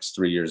the next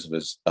 3 years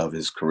of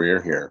his career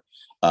here.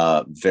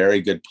 Very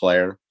good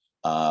player.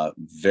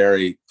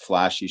 Very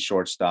flashy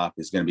shortstop.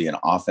 Is going to be an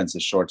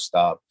offensive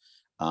shortstop.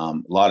 A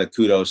lot of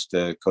kudos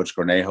to Coach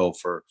Cornejo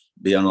for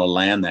being able to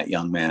land that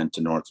young man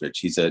to Northridge.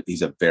 He's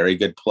a very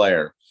good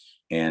player,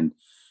 and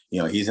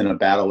he's in a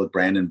battle with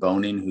Brandon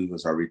Boning, who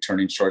was our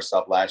returning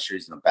shortstop last year.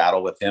 He's in a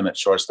battle with him at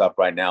shortstop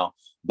right now.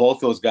 Both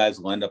those guys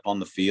will end up on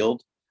the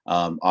field.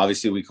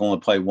 Obviously, we can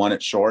only play one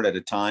at short at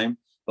a time,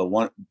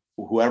 but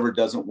whoever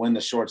doesn't win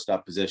the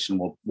shortstop position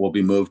will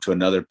be moved to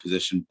another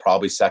position,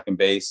 probably second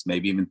base,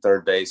 maybe even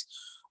third base.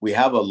 We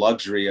have a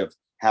luxury of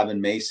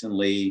having Mason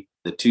Lee,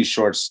 the two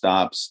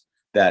shortstops,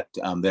 that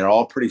they're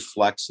all pretty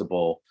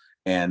flexible.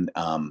 And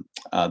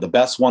the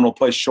best one will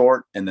play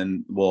short, and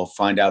then we'll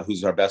find out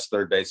who's our best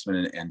third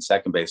baseman and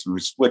second baseman,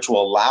 which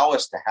will allow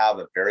us to have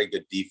a very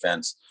good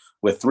defense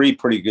with three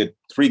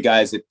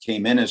guys that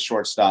came in as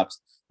shortstops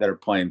that are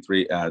playing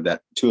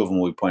that two of them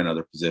will be playing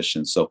other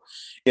positions. So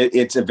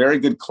it's a very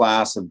good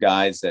class of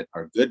guys that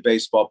are good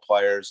baseball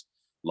players.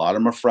 A lot of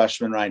them are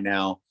freshmen right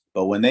now,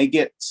 but when they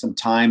get some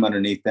time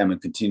underneath them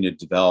and continue to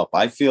develop,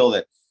 I feel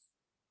that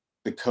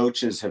the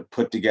coaches have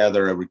put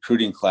together a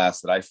recruiting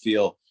class that I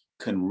feel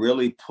can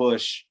really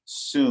push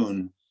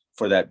soon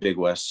for that Big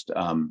West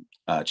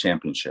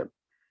championship.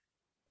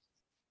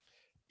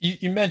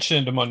 You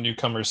mentioned among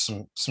newcomers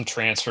some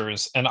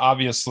transfers, and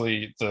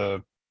obviously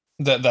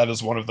that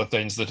is one of the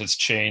things that has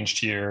changed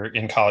here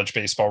in college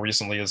baseball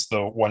recently is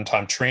the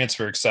one-time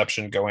transfer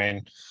exception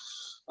going,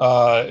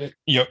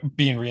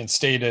 being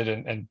reinstated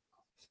and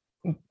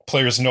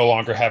players no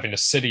longer having to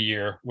sit a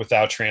year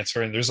without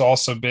transfer. And there's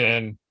also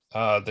been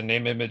the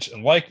name, image,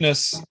 and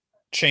likeness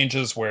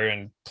changes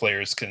wherein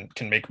players can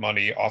make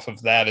money off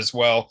of that as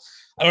well.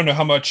 I don't know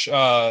how much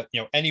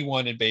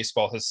anyone in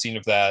baseball has seen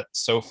of that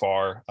so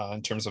far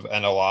in terms of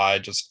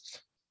NLI, just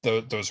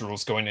those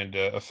rules going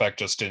into effect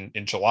just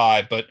in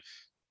July. But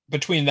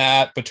between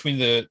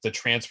the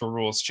transfer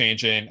rules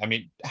changing, I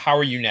mean, how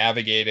are you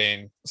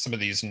navigating some of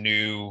these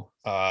new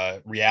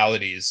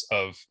realities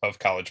of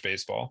college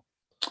baseball?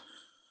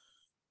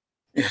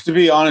 To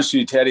be honest with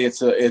you, Teddy,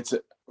 it's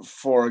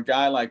for a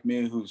guy like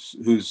me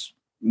who's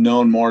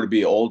known more to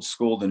be old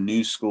school than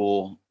new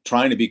school,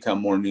 trying to become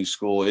more new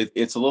school.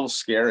 It's a little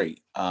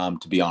scary,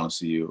 to be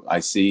honest with you. I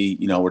see,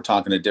 we're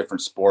talking a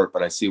different sport,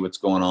 but I see what's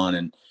going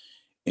on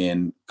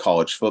in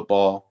college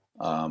football.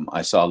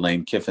 I saw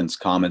Lane Kiffin's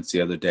comments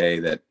the other day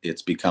that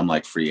it's become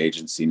like free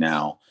agency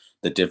now.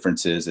 The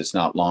difference is it's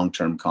not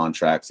long-term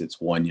contracts,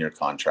 it's one-year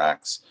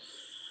contracts.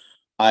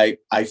 I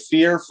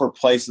fear for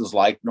places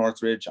like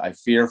Northridge. I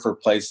fear for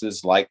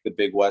places like the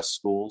Big West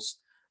schools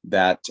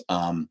that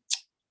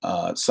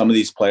some of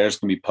these players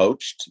can be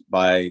poached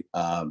by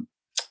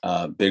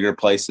bigger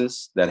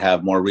places that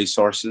have more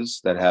resources,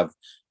 that have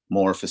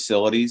more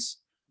facilities,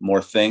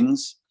 more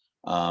things.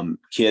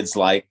 Kids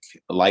like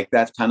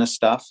that kind of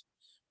stuff.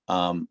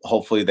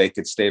 Hopefully they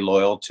could stay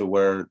loyal to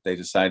where they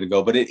decide to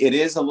go. But it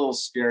is a little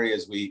scary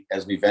as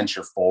we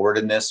venture forward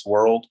in this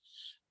world.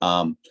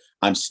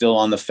 I'm still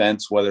on the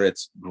fence whether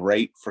it's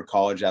great for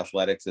college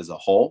athletics as a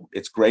whole.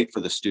 It's great for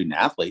the student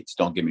athletes.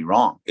 Don't get me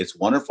wrong. It's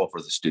wonderful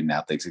for the student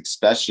athletes,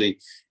 especially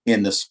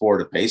in the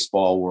sport of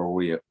baseball,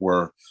 where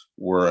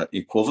we're an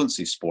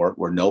equivalency sport,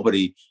 where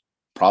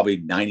probably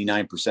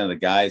 99% of the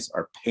guys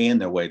are paying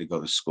their way to go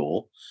to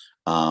school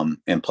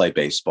and play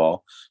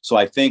baseball. So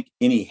I think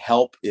any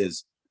help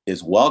is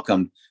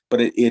welcome,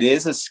 but it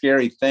is a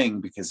scary thing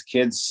because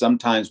kids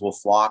sometimes will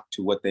flock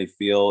to what they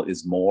feel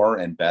is more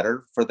and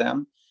better for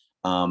them.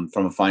 From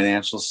a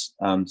financial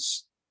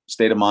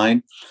state of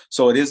mind.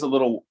 So it is a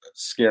little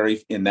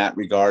scary in that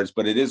regards,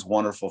 but it is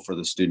wonderful for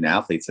the student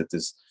athletes that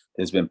this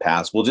has been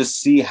passed. We'll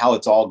just see how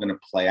it's all going to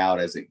play out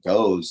as it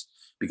goes,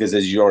 because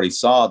as you already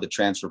saw, the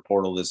transfer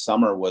portal this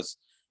summer was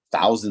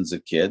thousands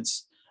of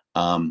kids.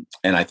 And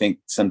I think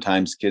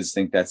sometimes kids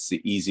think that's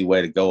the easy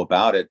way to go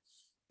about it.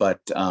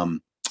 But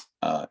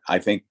I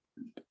think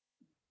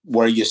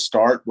where you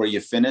start, where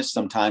you finish,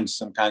 sometimes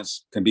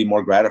can be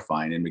more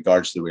gratifying in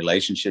regards to the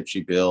relationships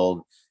you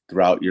build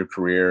throughout your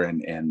career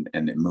and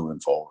moving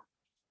forward.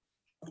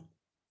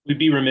 We'd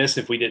be remiss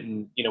if we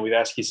didn't, we've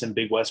asked you some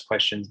Big West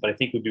questions, but I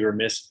think we'd be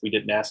remiss if we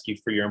didn't ask you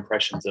for your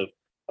impressions of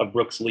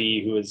Brooks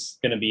Lee, who is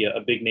going to be a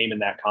big name in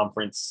that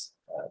conference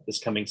this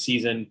coming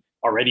season,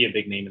 already a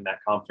big name in that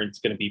conference,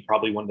 going to be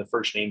probably one of the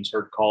first names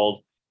heard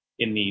called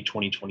in the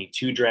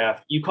 2022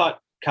 draft. You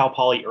caught Cal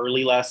Poly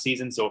early last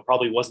season, so it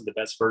probably wasn't the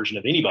best version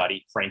of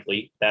anybody,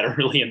 frankly, that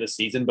early in the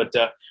season. But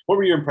what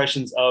were your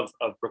impressions of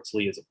Brooks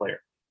Lee as a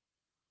player?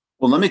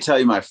 Well, let me tell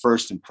you my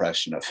first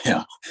impression of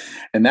him.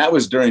 And that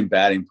was during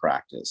batting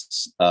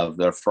practice of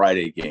the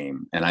Friday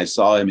game. And I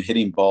saw him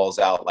hitting balls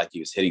out like he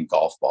was hitting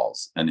golf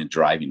balls in a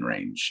driving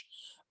range.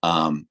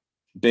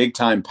 Big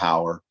time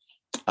power,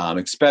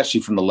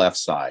 especially from the left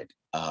side.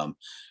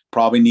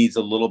 Probably needs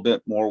a little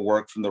bit more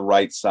work from the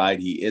right side.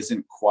 He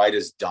isn't quite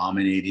as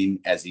dominating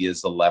as he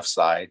is the left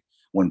side.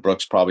 When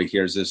Brooks probably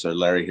hears this or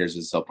Larry hears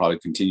this, they'll probably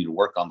continue to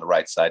work on the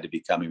right side to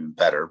become even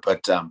better.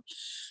 But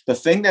the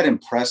thing that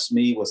impressed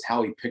me was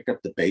how he picked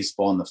up the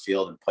baseball in the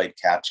field and played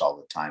catch all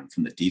the time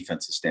from the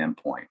defensive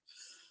standpoint.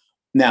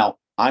 Now,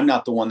 I'm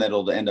not the one that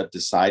will end up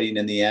deciding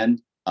in the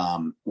end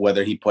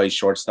whether he plays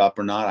shortstop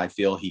or not. I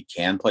feel he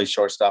can play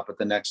shortstop at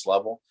the next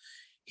level.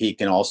 He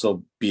can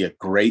also be a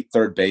great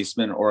third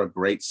baseman or a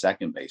great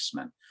second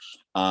baseman.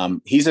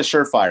 He's a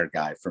surefire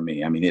guy for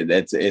me. I mean,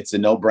 it's a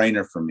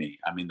no-brainer for me.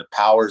 I mean, the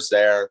power's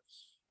there.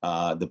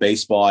 The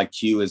baseball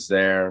IQ is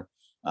there.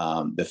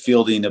 The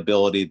fielding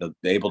ability, the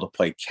able to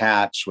play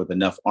catch with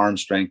enough arm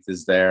strength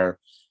is there.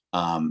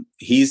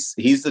 He's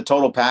the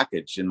total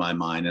package in my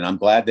mind. And I'm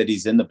glad that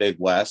he's in the Big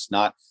West,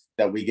 not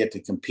that we get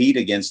to compete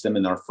against him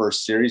in our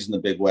first series in the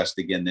Big West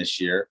again this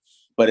year.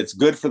 But it's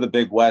good for the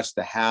Big West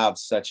to have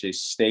such a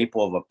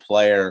staple of a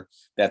player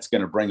that's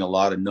going to bring a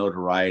lot of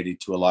notoriety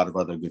to a lot of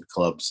other good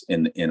clubs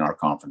in our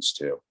conference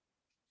too.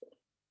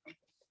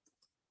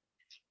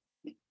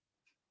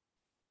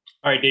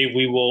 All right, Dave,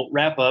 we will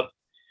wrap up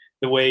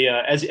the way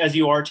as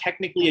you are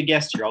technically a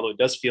guest here, although it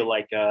does feel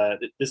like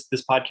this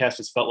podcast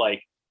has felt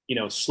like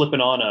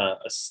slipping on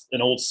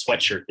an old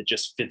sweatshirt that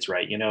just fits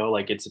right.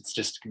 Like it's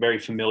just very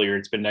familiar.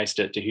 It's been nice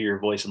to hear your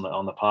voice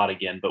on the pod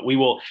again. But we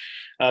will,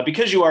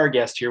 because you are a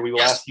guest here, we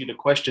will ask you the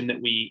question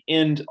that we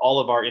end all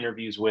of our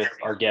interviews with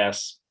our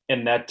guests.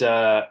 And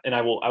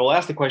I will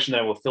ask the question,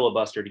 that I will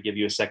filibuster to give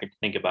you a second to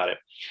think about it.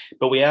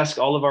 But we ask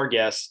all of our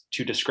guests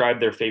to describe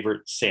their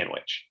favorite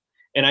sandwich.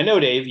 And I know,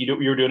 Dave, you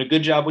were doing a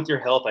good job with your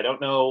health. I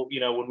don't know,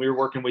 when we were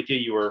working with you,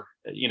 you were,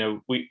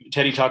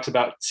 Teddy talks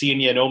about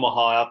seeing you in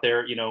Omaha out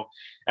there,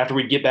 after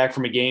we'd get back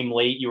from a game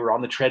late, you were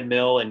on the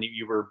treadmill and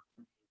you were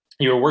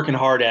working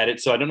hard at it.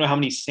 So I don't know how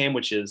many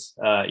sandwiches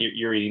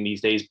you're eating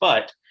these days,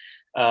 but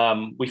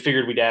we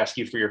figured we'd ask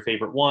you for your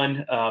favorite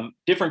one.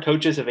 Different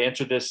coaches have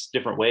answered this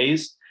different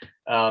ways.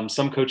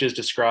 Some coaches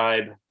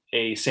describe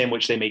a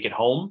sandwich they make at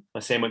home,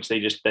 a sandwich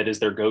that is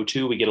their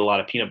go-to. We get a lot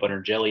of peanut butter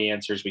and jelly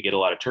answers. We get a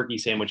lot of turkey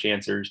sandwich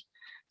answers.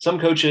 Some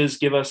coaches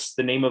give us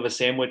the name of a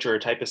sandwich or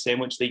a type of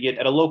sandwich they get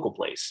at a local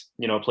place,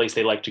 a place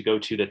they like to go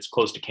to that's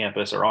close to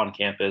campus or on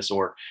campus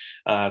or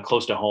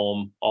close to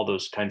home, all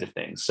those kinds of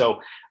things.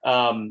 So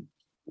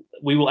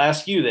we will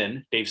ask you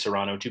then, Dave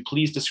Serrano, to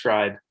please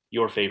describe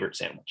your favorite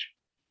sandwich.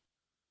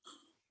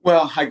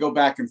 Well, I go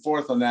back and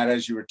forth on that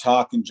as you were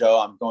talking,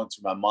 Joe. I'm going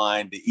through my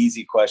mind. The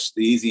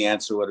easy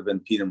answer would have been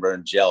peanut butter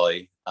and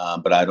jelly,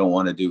 but I don't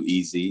want to do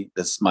easy.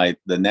 The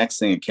next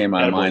thing that came to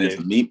my mind is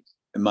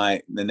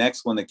the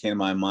next one that came to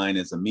my mind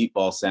is a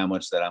meatball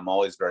sandwich that I'm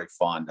always very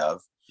fond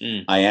of.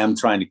 I am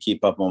trying to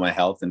keep up on my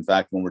health. In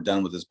fact, when we're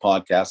done with this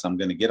podcast, I'm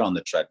going to get on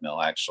the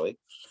treadmill actually.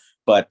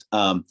 But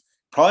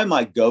probably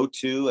my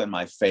go-to and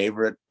my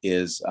favorite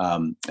is,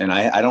 and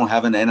I don't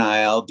have an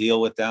NIL deal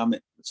with them,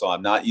 so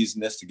I'm not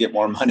using this to get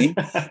more money,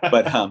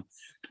 but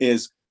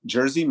is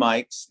Jersey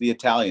Mike's, the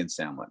Italian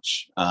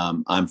sandwich.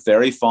 I'm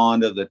very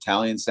fond of the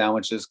Italian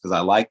sandwiches because I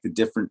like the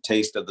different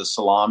taste of the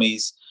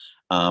salamis.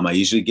 I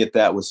usually get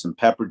that with some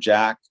pepper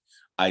jack.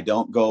 I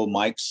don't go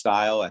Mike's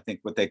style. I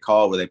think what they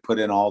call it, where they put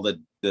in all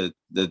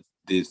the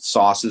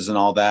sauces and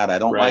all that. I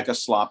don't like a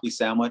sloppy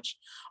sandwich.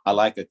 I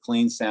like a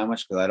clean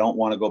sandwich because I don't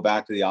want to go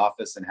back to the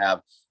office and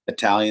have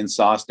Italian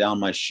sauce down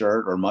my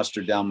shirt or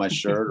mustard down my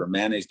shirt or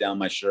mayonnaise down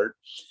my shirt.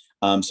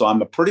 So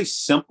I'm a pretty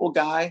simple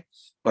guy,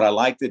 but I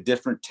like the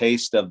different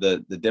taste of the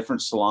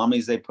different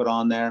salamis they put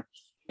on there.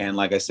 And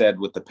like I said,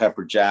 with the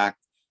pepper jack,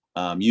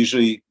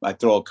 usually I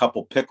throw a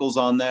couple pickles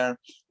on there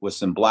with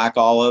some black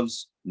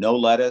olives, no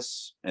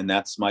lettuce, and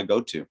that's my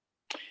go-to.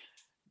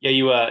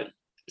 Yeah,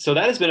 so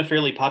that has been a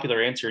fairly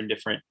popular answer in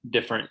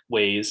different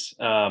ways.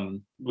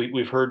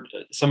 We've heard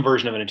some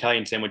version of an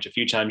Italian sandwich a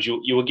few times.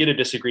 You will get a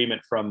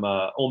disagreement from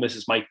Ole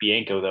Miss's Mike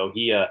Bianco, though.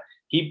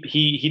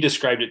 He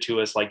described it to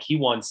us like he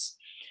wants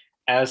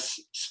as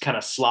kind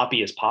of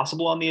sloppy as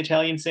possible on the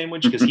Italian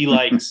sandwich because he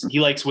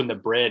likes when the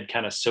bread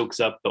kind of soaks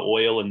up the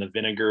oil and the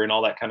vinegar and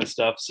all that kind of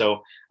stuff.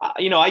 So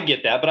I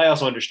get that, but I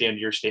also understand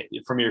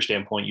from your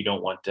standpoint, you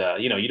don't want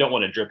you don't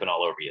want it dripping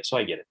all over you. So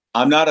I get it.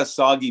 I'm not a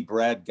soggy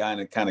bread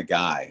kind of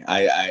guy.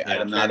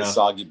 I'm not a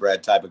soggy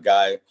bread type of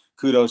guy.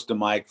 Kudos to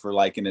Mike for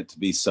liking it to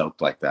be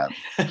soaked like that.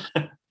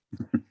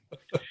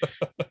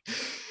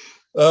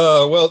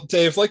 Well,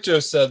 Dave, like Joe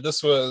said,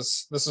 this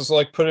is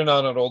like putting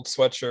on an old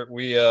sweatshirt.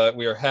 We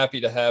are happy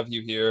to have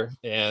you here,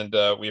 and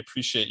we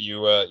appreciate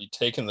you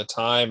taking the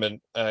time. And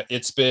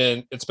it's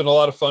been a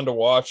lot of fun to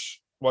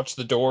watch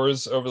the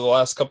Doors over the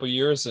last couple of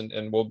years,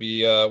 and we'll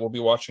be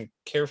watching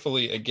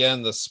carefully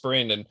again this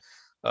spring,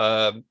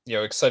 and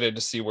excited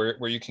to see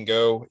where you can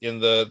go in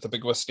the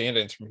Big West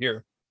standings from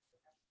here.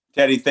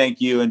 Teddy,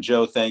 thank you, and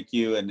Joe, thank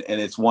you, and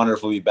it's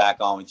wonderful to be back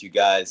on with you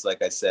guys.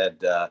 Like I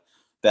said,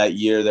 that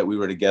year that we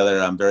were together,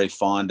 I'm very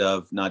fond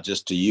of, not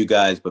just to you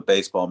guys, but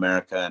Baseball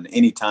America. And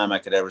any time I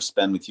could ever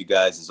spend with you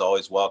guys is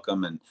always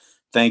welcome. And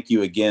thank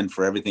you again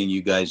for everything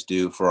you guys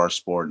do for our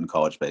sport and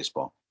college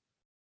baseball.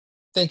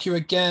 Thank you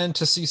again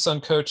to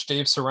CSUN coach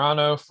Dave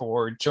Serrano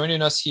for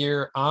joining us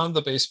here on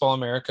the Baseball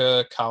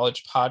America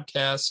College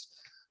Podcast.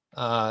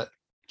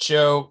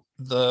 Joe,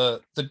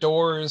 the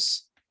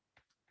Doors,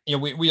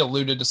 we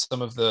alluded to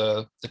some of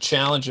the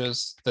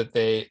challenges that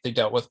they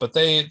dealt with, but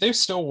they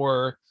still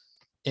were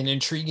an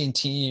intriguing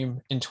team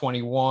in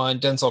 21.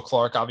 Denzel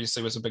Clark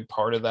obviously was a big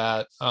part of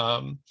that.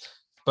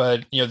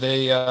 But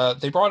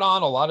they brought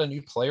on a lot of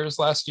new players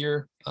last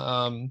year.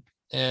 And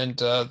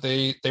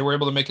they were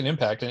able to make an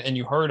impact. And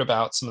you heard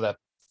about some of that,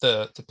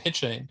 the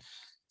pitching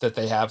that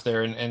they have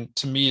there. And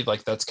to me,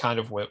 like, that's kind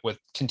of what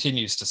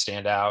continues to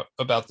stand out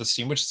about this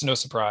team, which is no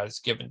surprise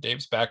given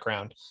Dave's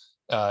background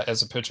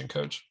as a pitching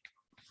coach.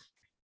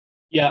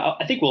 Yeah,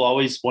 I think we'll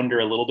always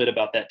wonder a little bit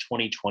about that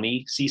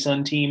 2020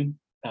 CSUN team.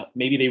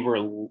 Maybe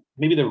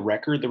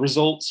the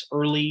results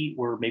early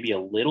were maybe a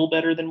little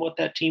better than what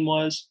that team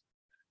was.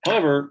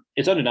 However,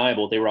 it's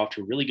undeniable they were off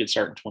to a really good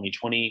start in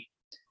 2020.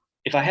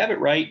 If I have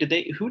it right,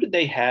 who did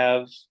they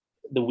have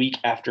the week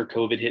after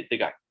COVID hit? They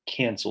got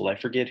canceled. I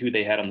forget who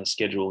they had on the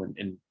schedule,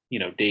 and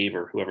Dave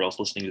or whoever else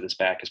listening to this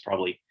back is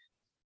probably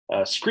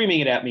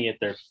screaming it at me at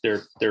their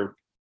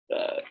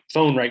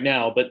phone right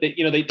now. But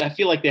I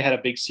feel like they had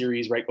a big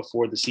series right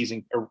before the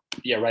season,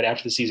 right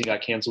after the season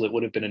got canceled. It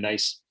would have been a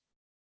nice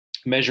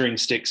measuring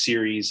stick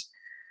series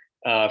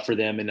for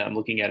them. And I'm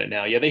looking at it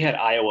now. Yeah, they had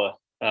Iowa,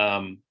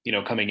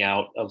 coming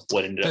out of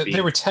what ended up being.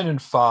 They were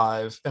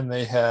 10-5, and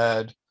they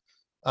had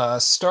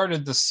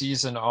started the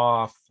season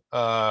off,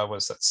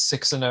 was that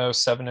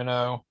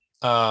 6-0,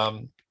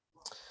 7-0,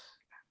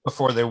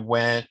 before they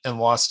went and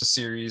lost a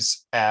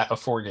series at a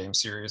 4-game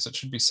series, it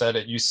should be said,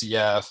 at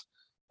UCF.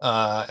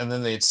 And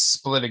then they'd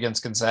split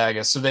against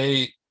Gonzaga. So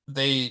they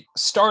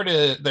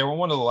were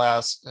one of the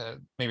last,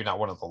 maybe not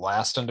one of the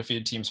last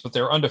undefeated teams, but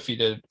they were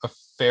undefeated a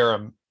fair,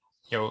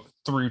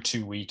 through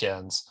 2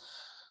 weekends,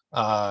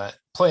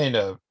 playing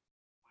a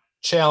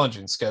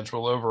challenging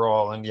schedule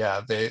overall. And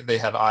yeah, they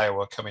had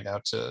Iowa coming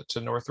out to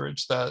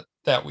Northridge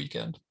that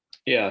weekend.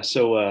 Yeah.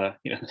 So,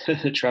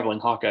 the traveling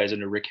Hawkeyes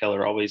under Rick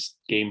Heller always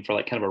game for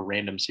like kind of a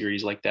random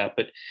series like that.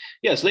 But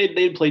yeah, so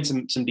they played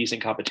some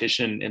decent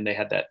competition, and they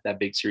had that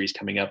big series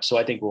coming up. So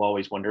I think we'll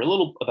always wonder a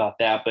little about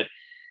that. But,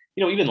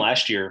 even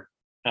last year,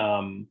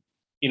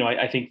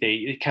 I think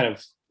they kind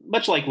of,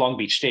 much like Long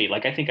Beach State,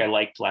 like I think I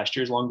liked last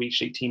year's Long Beach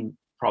State team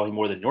probably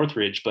more than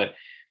Northridge, but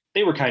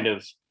they were kind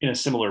of in a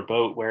similar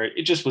boat where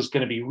it just was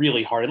going to be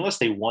really hard unless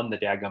they won the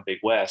daggum Big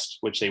West,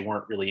 which they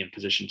weren't really in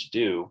position to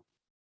do.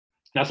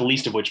 Not the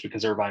least of which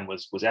because Irvine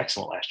was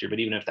excellent last year. But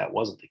even if that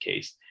wasn't the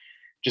case,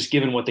 just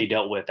given what they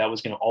dealt with, that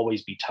was going to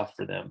always be tough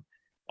for them.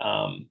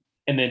 And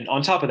then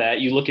on top of that,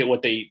 you look at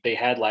what they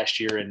had last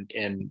year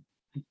in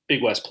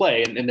Big West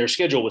play, and their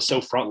schedule was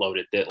so front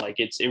loaded that like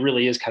it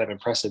really is kind of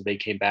impressive they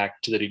came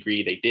back to the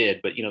degree they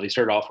did. But they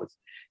started off with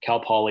Cal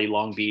Poly,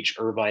 Long Beach,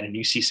 Irvine, and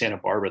UC Santa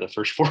Barbara the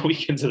first 4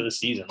 weekends of the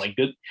season. Like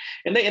good,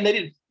 and they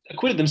did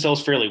acquitted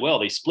themselves fairly well.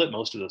 They split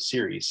most of those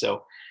series,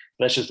 so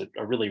that's just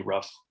a really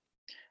rough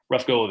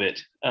go of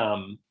it.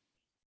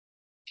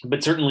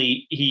 But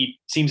certainly he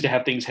seems to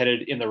have things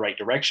headed in the right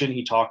direction.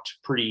 He talked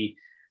pretty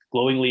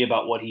glowingly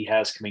about what he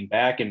has coming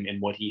back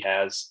and what he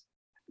has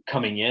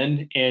coming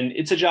in. And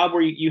it's a job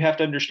where you have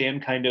to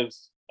understand kind of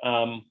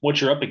what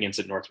you're up against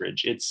at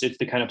Northridge. It's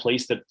the kind of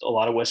place that a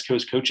lot of West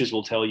Coast coaches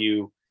will tell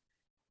you,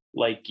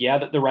 like, yeah,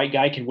 that the right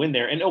guy can win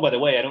there. And oh, by the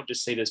way, I don't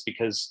just say this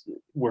because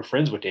we're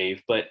friends with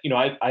Dave, but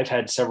I've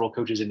had several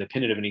coaches,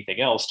 independent of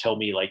anything else, tell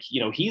me like,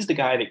 he's the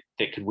guy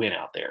that could win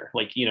out there.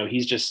 Like,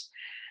 he's just,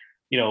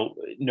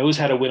 knows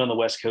how to win on the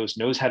West Coast,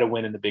 knows how to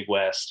win in the Big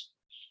West,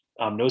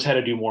 knows how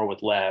to do more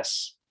with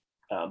less.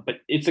 But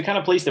it's the kind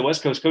of place that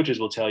West Coast coaches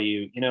will tell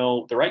you,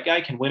 the right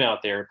guy can win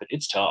out there, but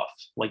it's tough.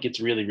 Like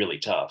it's really, really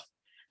tough.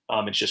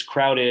 It's just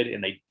crowded,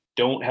 and they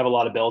don't have a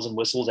lot of bells and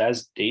whistles,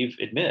 as Dave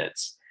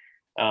admits.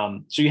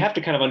 So you have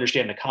to kind of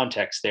understand the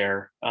context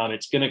there.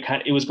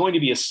 It was going to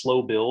be a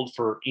slow build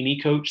for any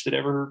coach that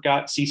ever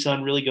got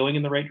CSUN really going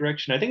in the right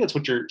direction. I think that's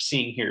what you're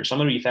seeing here. So I'm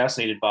going to be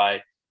fascinated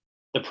by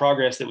the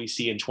progress that we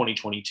see in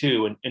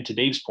 2022. And to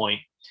Dave's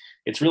point,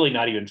 it's really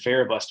not even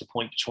fair of us to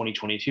point to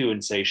 2022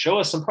 and say, show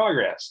us some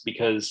progress,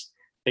 because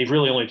they've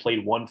really only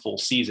played one full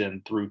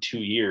season through 2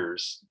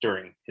 years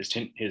during his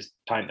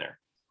time there.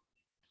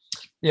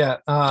 Yeah,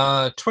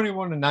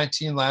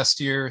 21-19 last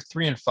year,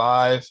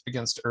 3-5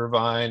 against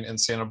Irvine and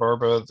Santa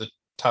Barbara, the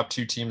top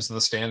 2 teams in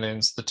the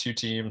standings, the 2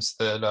 teams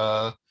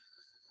that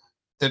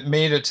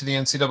made it to the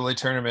NCAA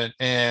tournament.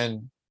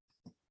 And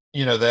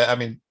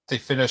they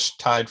finished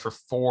tied for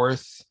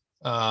 4th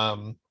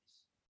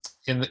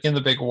in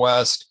the Big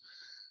West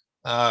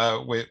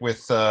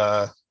with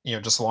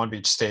just Long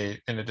Beach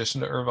State, in addition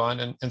to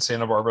Irvine and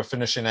Santa Barbara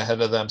finishing ahead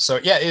of them. So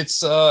yeah,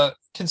 it's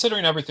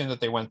considering everything that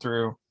they went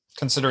through,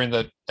 considering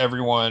that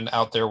everyone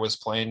out there was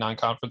playing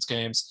non-conference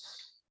games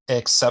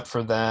except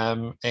for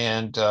them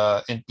and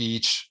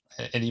Beach,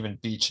 and even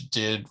Beach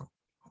did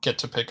get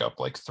to pick up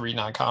like 3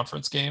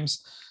 non-conference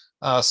games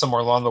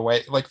somewhere along the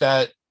way. Like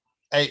that,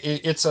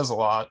 it says a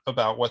lot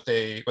about what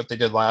they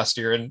did last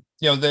year. And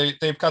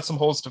they've got some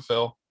holes to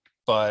fill,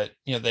 but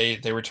they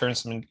returned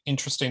some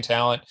interesting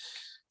talent.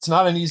 It's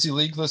not an easy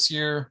league this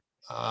year.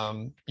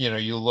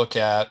 You look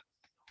at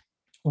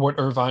what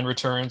Irvine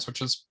returns,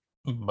 which is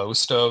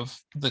most of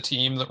the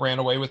team that ran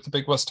away with the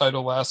Big West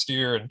title last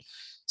year, and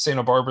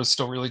Santa Barbara is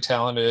still really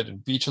talented,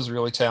 and Beach is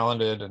really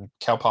talented, and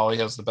Cal Poly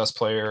has the best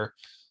player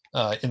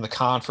in the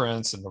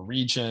conference, in the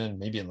region,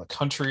 maybe in the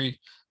country.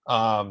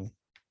 So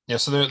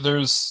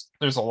there's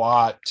a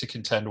lot to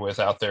contend with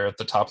out there at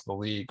the top of the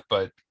league.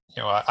 But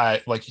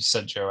I like you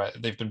said, Joe,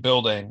 they've been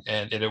building,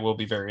 and it will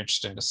be very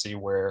interesting to see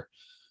where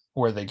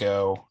they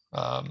go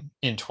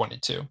in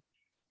 22.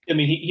 I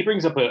mean, he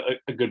brings up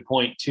a good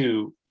point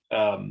too.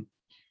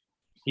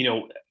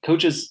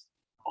 Coaches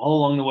all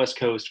along the West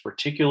Coast,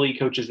 particularly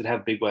coaches that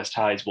have Big West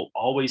ties, will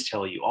always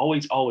tell you,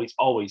 always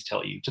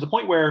tell you, to the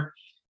point where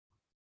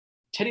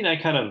Teddy and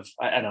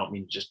I don't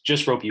mean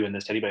just rope you in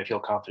this, Teddy, but I feel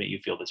confident you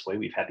feel this way.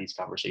 We've had these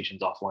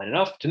conversations offline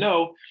enough to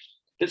know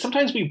that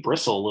sometimes we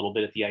bristle a little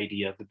bit at the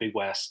idea of the Big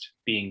West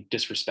being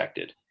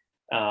disrespected,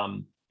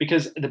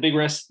 because the Big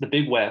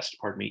West,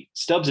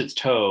 stubs its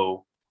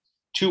toe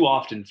too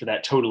often for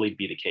that totally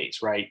be the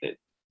case, right?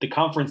 The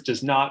conference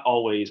does not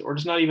always, or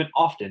does not even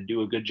often,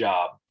 do a good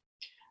job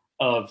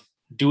of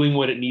doing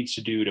what it needs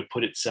to do to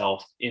put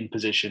itself in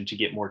position to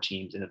get more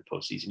teams into the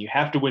postseason. You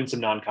have to win some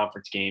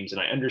non-conference games.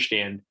 And I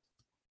understand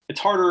it's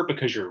harder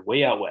because you're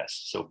way out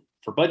west. So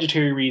for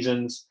budgetary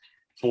reasons,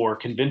 for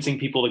convincing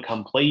people to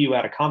come play you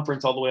out of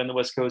conference all the way on the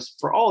West Coast,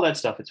 for all that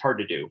stuff, it's hard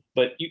to do.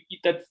 But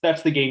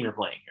that's the game you're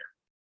playing here.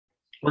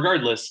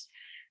 Regardless,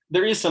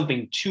 there is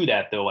something to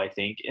that, though, I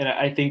think. And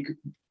I think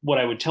what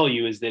I would tell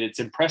you is that it's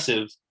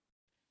impressive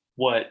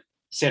what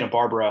Santa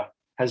Barbara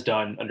has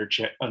done under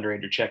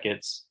Andrew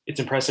Checketts. It's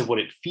impressive what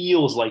it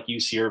feels like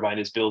UC Irvine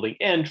is building,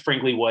 and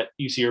frankly, what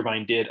UC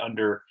Irvine did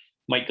under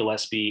Mike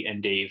Gillespie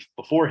and Dave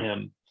before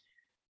him.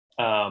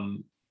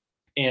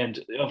 And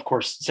of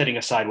course, setting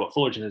aside what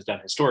Fullerton has done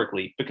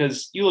historically,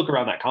 because you look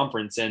around that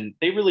conference and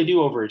they really do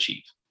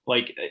overachieve.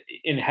 Like,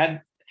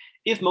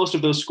 if most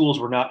of those schools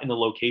were not in the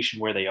location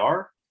where they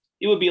are,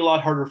 it would be a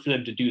lot harder for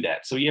them to do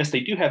that. So yes, they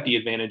do have the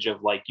advantage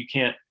of, like, you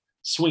can't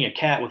swing a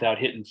cat without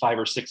hitting 5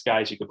 or 6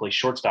 guys who could play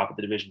shortstop at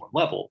the Division I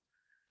level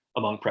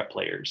among prep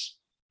players.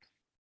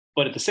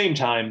 But at the same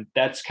time,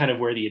 that's kind of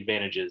where the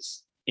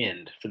advantages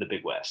end for the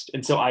Big West.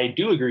 And so I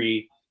do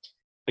agree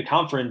the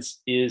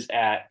conference is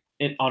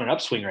on an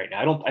upswing right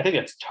now. I think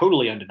that's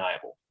totally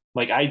undeniable.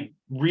 Like, I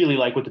really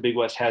like what the Big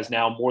West has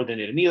now more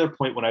than at any other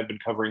point when I've been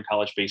covering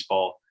college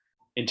baseball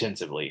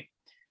intensively.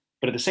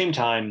 But at the same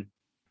time,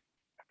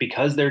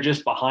 because they're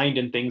just behind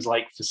in things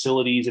like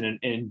facilities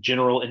and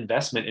general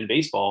investment in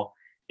baseball,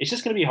 it's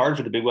just going to be hard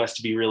for the Big West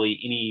to be really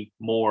any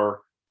more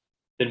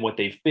than what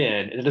they've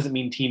been. And it doesn't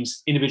mean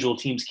individual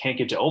teams can't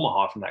get to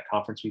Omaha from that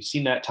conference. We've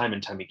seen that time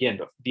and time again.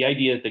 But the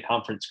idea that the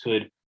conference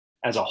could,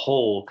 as a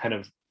whole, kind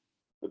of,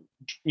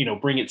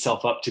 bring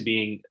itself up to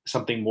being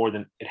something more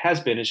than it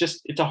has been,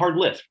 it's a hard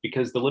lift,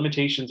 because the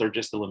limitations are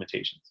just the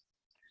limitations.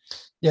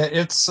 Yeah,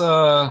 it's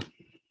they're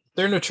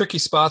in a tricky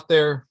spot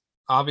there,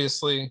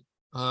 obviously.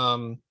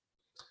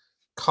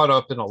 Caught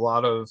up in a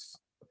lot of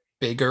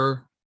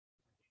bigger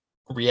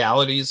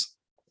realities,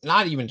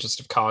 not even just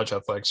of college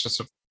athletics,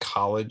 just of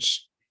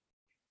college,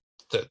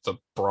 the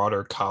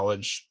broader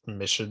college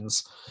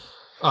missions,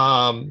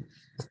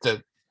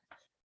 that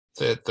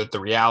the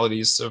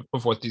realities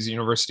of what these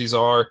universities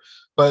are.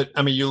 But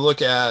I mean, you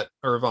look at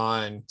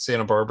Irvine,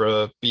 Santa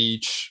Barbara,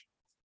 Beach,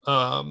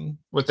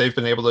 what they've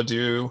been able to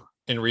do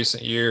in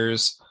recent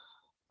years.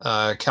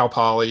 Cal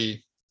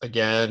Poly,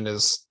 again,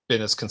 has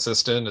been as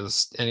consistent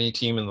as any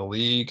team in the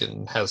league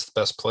and has the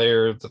best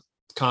player the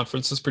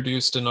conference has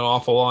produced in an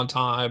awful long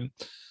time.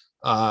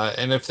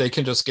 And if they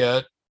can just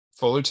get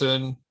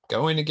Fullerton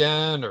going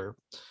again, or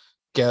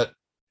get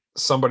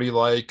somebody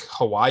like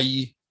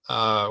Hawaii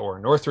or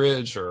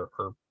Northridge or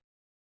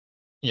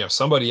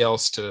somebody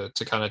else to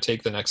kind of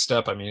take the next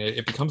step, I mean,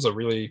 it becomes a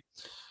really,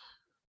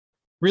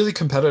 really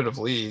competitive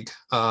league.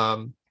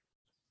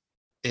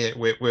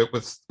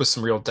 With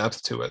some real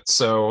depth to it.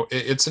 So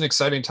it's an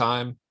exciting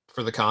time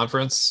for the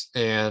conference,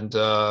 and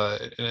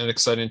an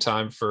exciting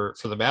time for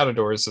the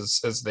Matadors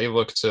as they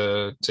look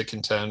to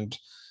contend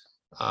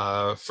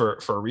for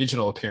a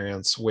regional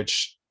appearance,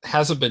 which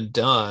hasn't been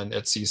done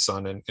at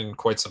CSUN in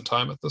quite some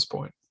time at this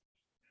point.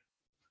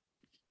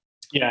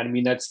 Yeah, I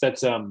mean, that's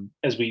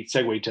as we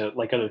segue to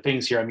like other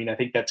things here, I mean, I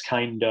think that's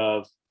kind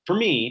of, for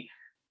me,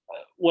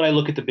 when I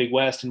look at the Big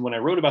West, and when I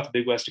wrote about the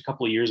Big West a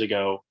couple of years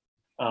ago,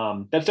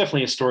 that's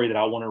definitely a story that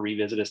I'll want to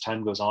revisit as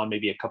time goes on,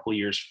 maybe a couple of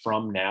years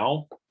from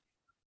now,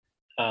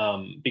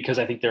 because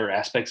I think there are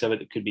aspects of it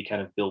that could be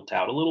kind of built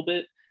out a little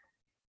bit.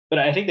 But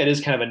I think that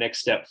is kind of a next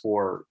step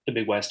for the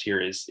Big West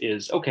here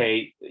is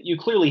okay, you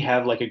clearly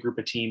have like a group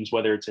of teams,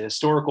 whether it's a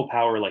historical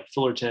power like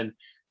Fullerton,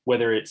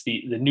 whether it's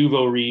the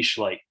nouveau riche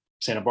like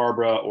Santa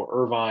Barbara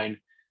or Irvine.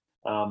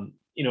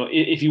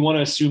 If you want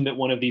to assume that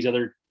one of these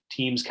other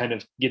teams kind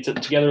of gets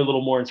it together a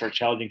little more and start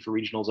challenging for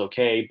regionals,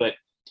 okay. But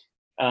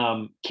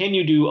can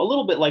you do a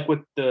little bit like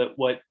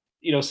what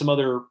some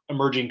other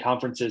emerging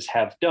conferences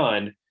have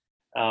done,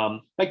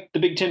 like the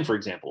Big Ten, for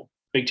example?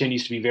 Big Ten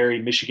used to be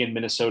very Michigan,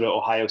 Minnesota,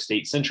 Ohio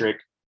State centric.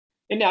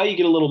 And now you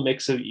get a little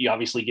mix of, you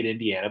obviously get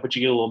Indiana, but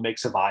you get a little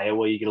mix of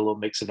Iowa, you get a little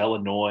mix of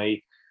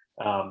Illinois,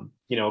 a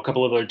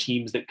couple of other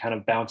teams that kind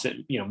of bounce it,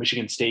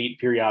 Michigan State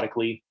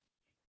periodically.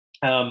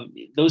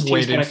 Those teams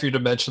waiting for you to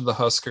mention the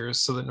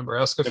Huskers so that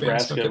Nebraska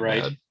fans don't get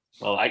right? mad.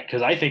 Well,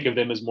 because I think of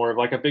them as more of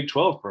like a Big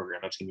 12 program.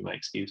 That's going to be my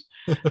excuse.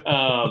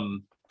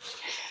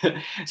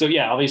 So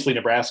yeah, obviously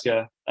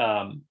Nebraska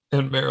and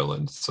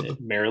Maryland. So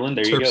Maryland,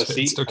 there you go.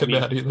 See,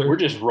 we're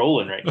just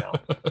rolling right now,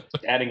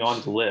 adding on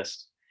to the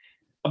list.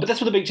 But that's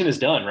what the Big Ten has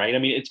done, right? I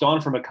mean, it's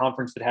gone from a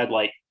conference that had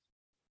like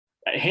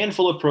a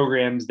handful of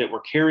programs that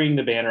were carrying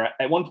the banner.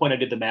 At one point, I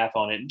did the math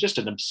on it, and just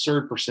an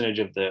absurd percentage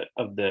of the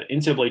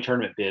NCAA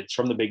tournament bids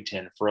from the Big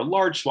Ten for a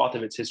large swath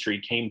of its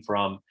history came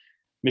from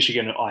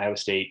Michigan, Ohio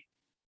State,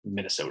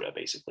 Minnesota,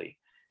 basically.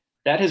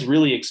 That has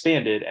really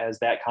expanded as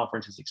that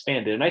conference has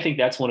expanded. And I think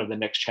that's one of the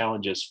next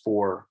challenges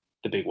for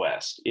the Big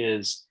West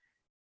is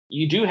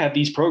you do have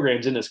these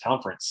programs in this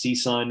conference,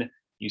 CSUN,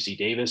 UC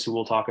Davis, who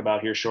we'll talk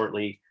about here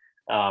shortly.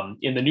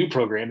 In the new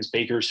programs,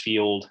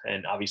 Bakersfield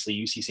and obviously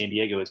UC San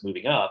Diego is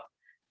moving up.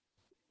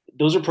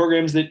 those are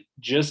programs that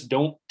just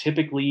don't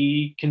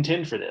typically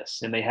contend for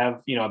this. And they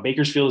have,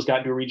 Bakersfield has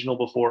gotten to a regional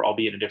before,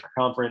 albeit in a different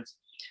conference.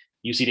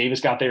 UC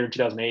Davis got there in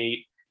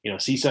 2008.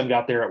 CSUN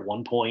got there at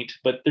one point,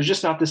 but there's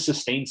just not this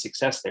sustained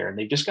success there. And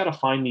they've just got to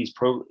find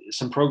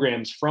some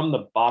programs from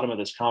the bottom of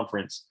this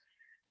conference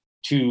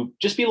to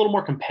just be a little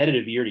more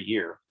competitive year to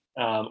year,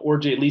 or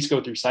to at least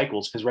go through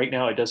cycles. Because right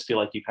now it does feel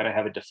like you kind of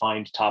have a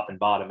defined top and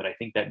bottom. And I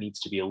think that needs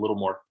to be a little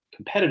more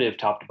competitive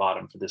top to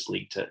bottom for this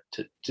league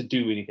to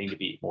do anything to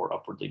be more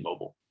upwardly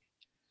mobile.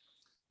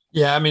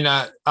 Yeah, I mean,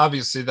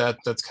 obviously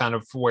that's kind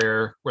of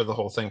where the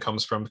whole thing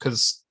comes from,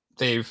 because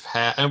they've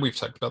had, and we've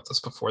talked about this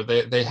before,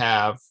 they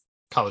have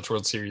College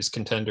World Series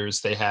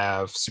contenders, they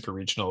have super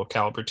regional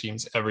caliber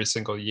teams every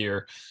single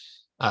year.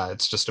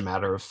 It's just a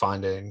matter of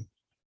finding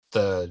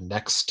the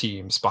next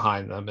teams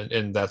behind them,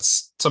 and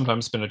that's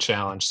sometimes been a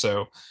challenge.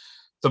 So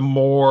the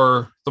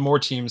more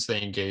teams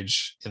they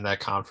engage in that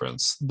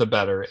conference, the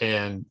better.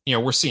 And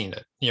we're seeing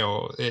it.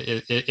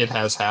 It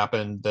has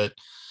happened that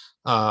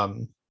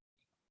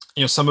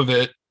some of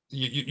it,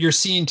 you're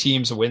seeing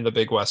teams win the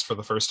Big West for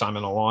the first time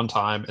in a long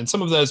time, and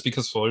some of that is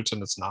because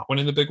Fullerton is not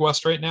winning the Big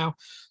West right now.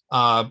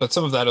 But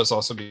some of that is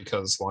also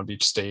because Long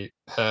Beach State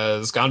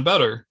has gone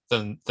better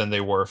than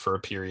they were for a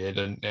period,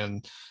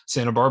 and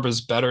Santa Barbara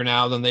is better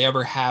now than they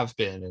ever have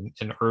been.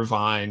 And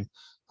Irvine,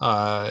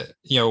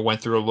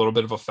 went through a little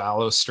bit of a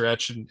fallow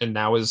stretch, and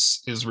now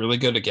is really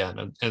good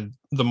again. And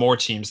the more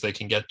teams they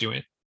can get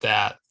doing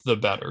that, the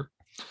better.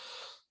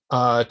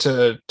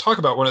 To talk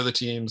about one of the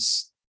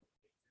teams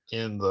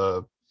in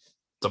the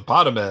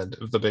bottom end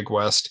of the Big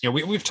West,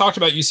 we've talked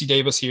about UC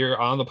Davis here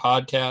on the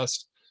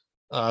podcast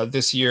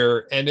this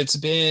year, and it's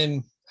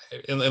been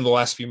in the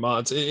last few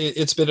months.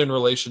 It's been in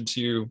relation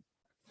to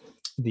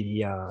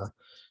the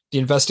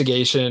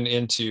investigation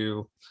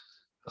into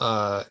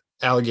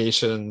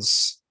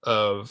allegations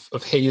of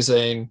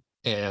hazing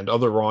and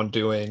other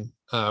wrongdoing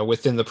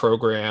within the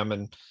program,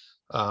 and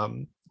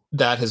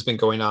that has been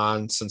going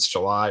on since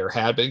July, or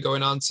had been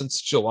going on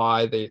since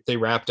July. They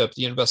wrapped up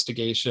the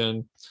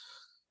investigation.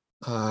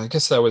 I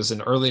guess that was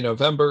in early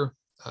November.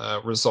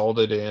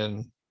 Resulted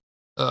in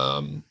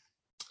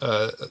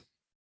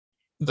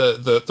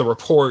the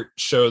report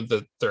showed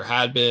that there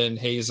had been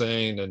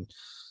hazing, and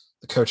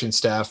the coaching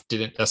staff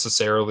didn't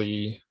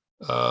necessarily,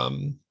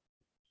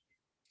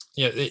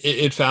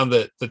 it found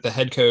that the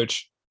head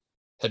coach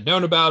had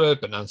known about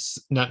it, but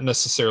not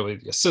necessarily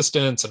the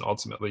assistants. And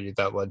ultimately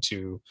that led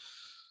to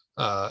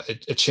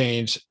a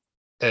change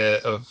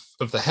of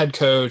the head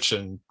coach.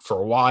 And for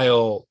a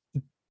while,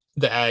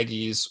 the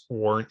Aggies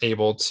weren't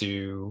able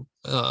to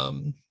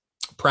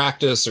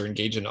practice or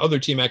engage in other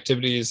team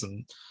activities,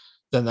 and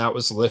then that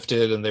was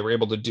lifted and they were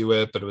able to do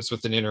it, but it was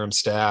with an interim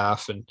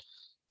staff, and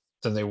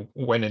then they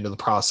went into the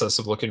process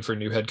of looking for a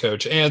new head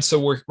coach. And so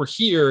we're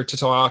here to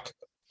talk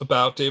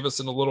about Davis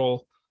in a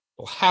little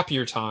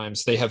happier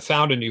times. They have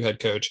found a new head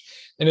coach,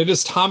 and it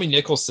is Tommy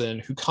Nicholson,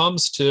 who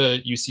comes to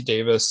UC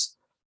Davis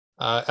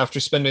after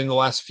spending the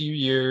last few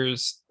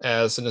years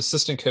as an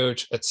assistant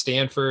coach at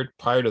Stanford.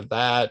 Prior to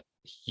that,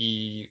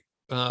 he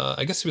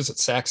I guess he was at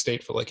Sac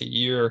State for like a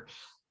year.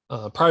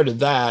 Prior to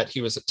that,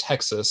 he was at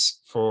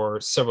Texas for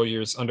several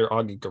years under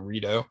Augie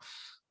Garrido.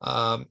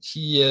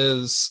 He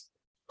is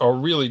a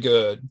really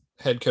good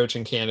head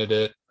coaching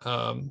candidate.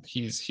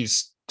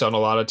 He's done a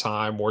lot of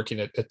time working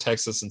at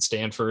Texas and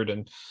Stanford,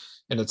 and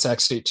at Sac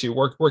State too,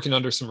 working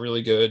under some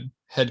really good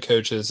head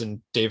coaches,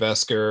 and Dave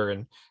Esker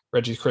and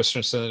Reggie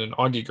Christensen and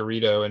Augie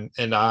Garrido.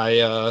 And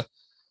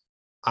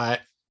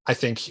I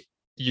think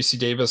UC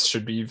Davis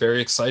should be very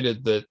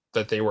excited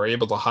that they were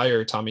able to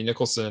hire Tommy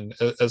Nicholson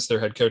as their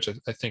head coach.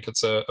 I think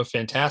it's a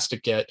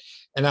fantastic get.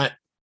 And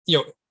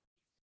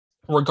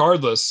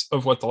regardless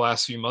of what the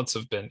last few months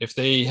have been, if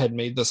they had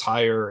made this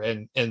hire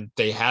and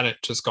they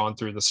hadn't just gone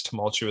through this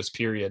tumultuous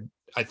period,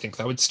 I think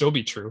that would still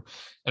be true.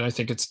 And I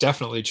think it's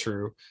definitely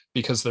true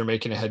because they're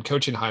making a head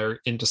coaching hire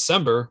in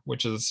December,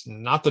 which is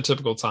not the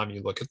typical time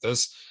you look at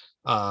this.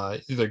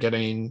 They're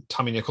getting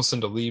Tommy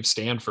Nicholson to leave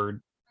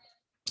Stanford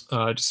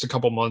just a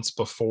couple months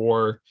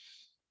before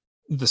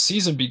the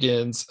season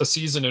begins, a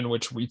season in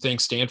which we think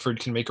Stanford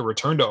can make a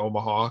return to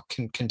Omaha,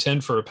 can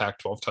contend for a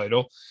Pac-12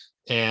 title.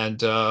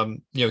 And,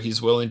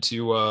 he's willing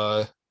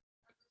to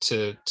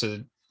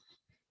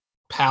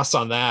pass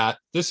on that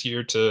this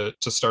year to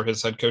start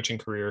his head coaching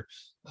career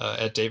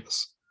at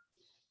Davis.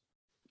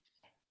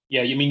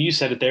 Yeah, I mean, you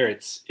said it there.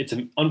 It's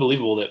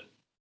unbelievable that,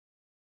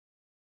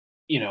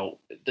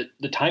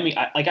 the timing.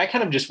 I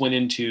kind of just went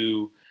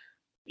into,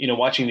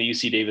 watching the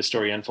UC Davis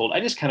story unfold. I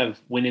just kind of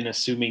went in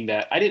assuming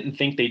that I didn't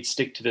think they'd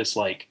stick to this,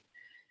 the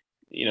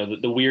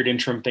weird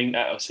interim thing.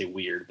 I would say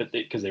weird, but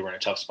because they were in a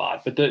tough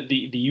spot. But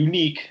the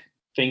unique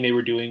thing they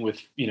were doing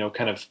with,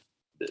 kind of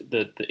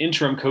the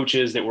interim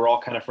coaches that were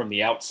all kind of from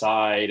the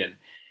outside. And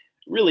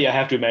really, I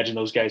have to imagine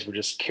those guys were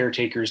just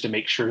caretakers to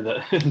make sure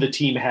that the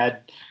team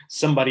had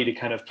somebody to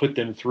kind of put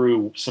them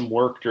through some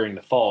work during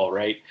the fall,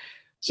 right?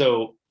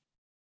 So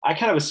I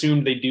kind of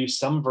assumed they'd do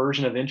some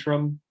version of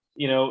interim,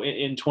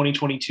 in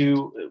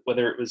 2022,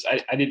 whether it was,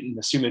 I didn't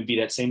assume it'd be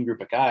that same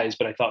group of guys,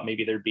 but I thought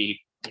maybe there'd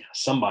be,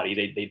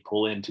 somebody they'd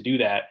pull in to do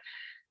that.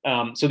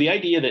 So the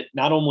idea that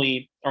not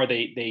only are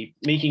they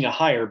making a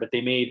hire, but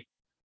they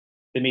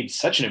made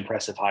such an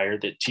impressive hire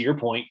that, to your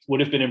point, would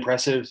have been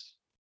impressive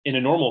in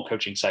a normal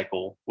coaching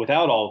cycle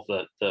without all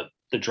of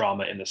the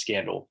drama and the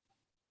scandal.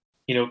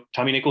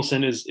 Tommy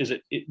Nicholson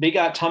they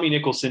got Tommy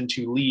Nicholson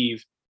to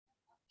leave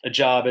a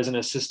job as an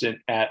assistant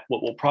at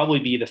what will probably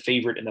be the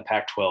favorite in the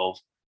Pac-12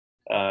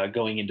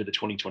 going into the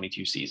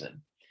 2022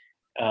 season.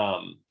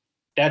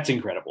 That's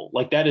incredible.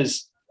 Like, that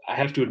is, I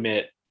have to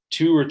admit,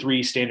 2 or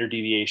 3 standard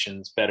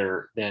deviations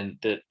better than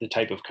the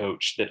type of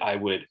coach that I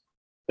would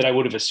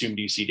have assumed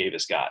UC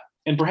Davis got.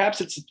 And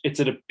perhaps it's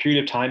at a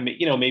period of time,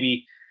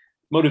 maybe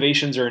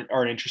motivations are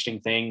an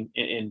interesting thing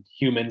in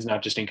humans,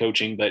 not just in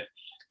coaching, but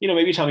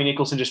maybe Tommy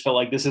Nicholson just felt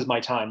like, this is my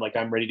time. Like,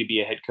 I'm ready to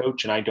be a head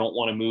coach and I don't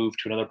want to move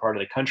to another part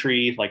of the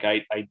country. Like,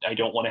 I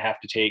don't want to have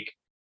to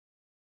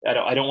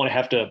I don't want to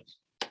have to,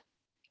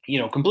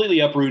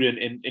 completely uproot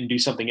and do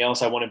something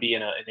else. I want to be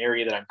in an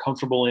area that I'm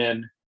comfortable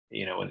in,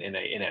 in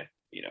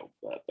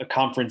a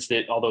conference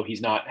that, although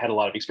he's not had a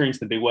lot of experience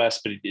in the Big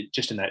West, but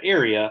just in that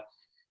area,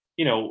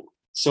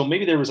 so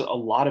maybe there was a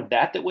lot of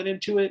that went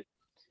into it.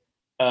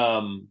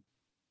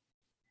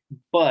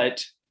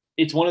 But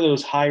it's one of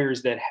those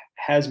hires that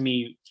has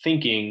me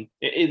thinking.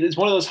 It's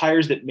one of those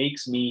hires that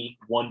makes me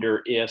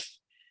wonder if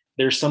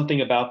there's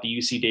something about the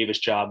UC Davis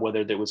job,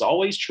 whether that was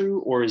always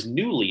true or is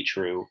newly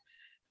true,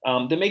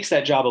 that makes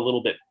that job a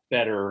little bit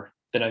better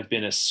than I've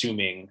been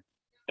assuming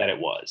that it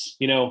was.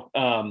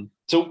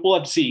 So we'll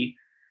have to see.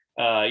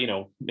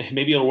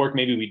 Maybe it'll work.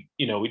 Maybe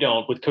we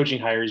don't. With coaching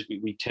hires,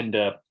 we tend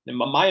to.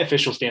 My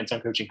official stance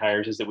on coaching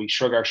hires is that we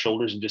shrug our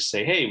shoulders and just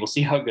say, "Hey, we'll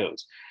see how it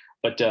goes."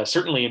 But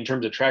certainly, in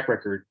terms of track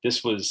record, this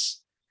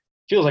feels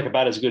like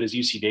about as good as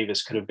UC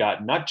Davis could have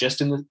gotten, not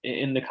just in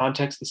the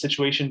context of the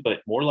situation, but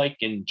more like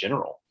in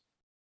general.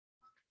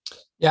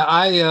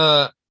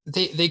 Yeah,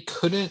 they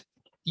couldn't.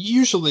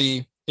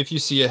 Usually, if you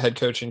see a head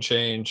coaching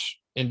change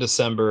in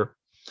December,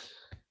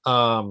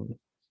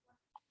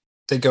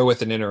 they go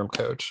with an interim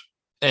coach,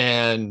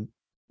 and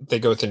they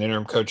go with an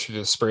interim coach through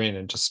the spring,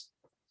 and just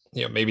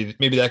maybe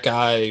that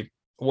guy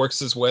works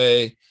his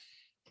way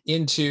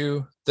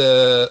into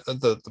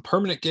the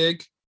permanent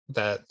gig.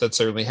 That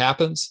certainly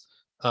happens.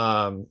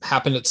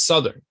 Happened at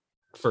Southern,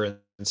 for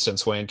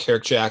instance, when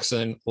Carrick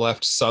Jackson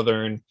left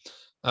Southern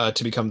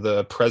to become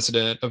the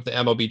president of the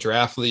MLB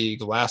Draft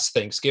League last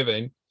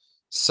Thanksgiving.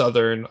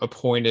 Southern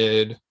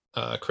appointed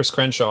Chris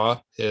Crenshaw,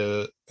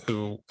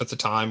 who at the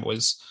time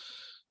was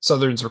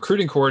Southern's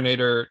recruiting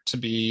coordinator, to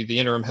be the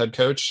interim head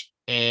coach.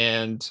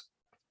 And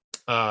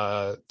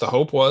the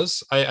hope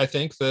was, I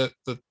think, that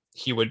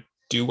he would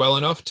do well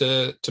enough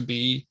to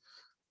be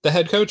the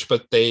head coach,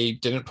 but they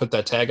didn't put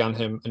that tag on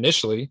him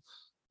initially.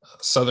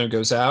 Southern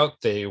goes out,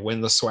 they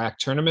win the SWAC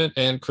tournament,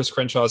 and Chris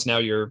Crenshaw is now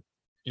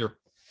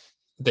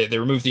they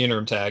remove the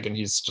interim tag, and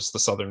he's just the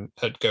Southern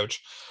head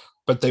coach.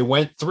 But they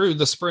went through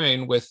the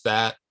spring with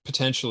that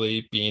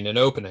potentially being an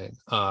opening.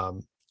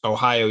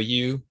 Ohio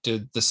U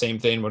did the same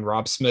thing when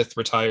Rob Smith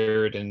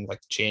retired in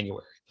like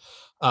January.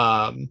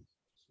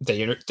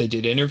 They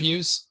did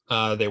interviews.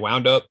 They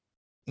wound up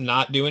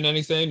not doing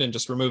anything and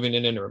just removing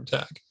an interim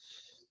tag.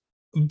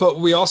 But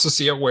we also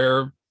see it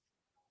where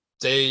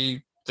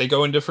they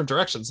go in different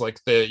directions. Like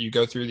you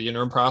go through the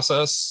interim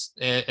process,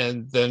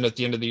 and then at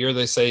the end of the year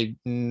they say,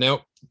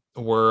 nope,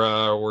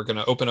 we're going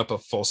to open up a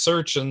full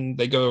search, and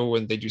they go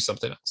and they do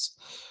something else.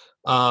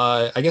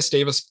 I guess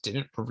Davis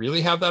didn't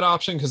really have that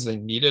option because they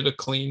needed a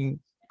clean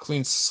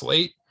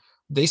slate.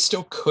 They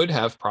still could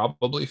have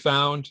probably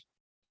found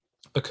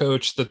a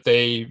coach that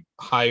they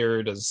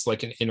hired as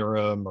like an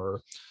interim,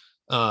 or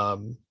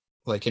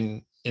like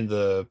in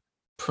the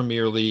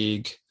Premier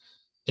League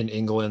in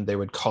England, they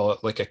would call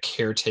it like a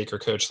caretaker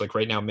coach. Like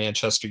right now,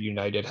 Manchester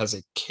United has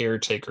a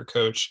caretaker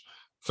coach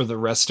for the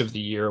rest of the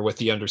year, with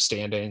the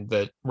understanding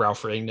that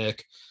Ralph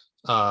Rangnick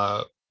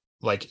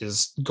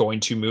is going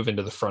to move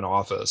into the front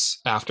office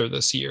after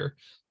this year.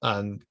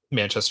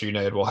 Manchester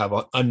United will have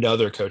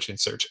another coaching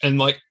search. And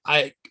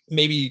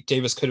maybe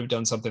Davis could have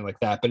done something like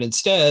that, but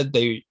instead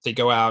they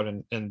go out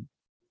and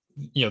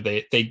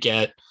they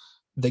get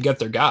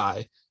their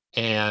guy.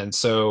 And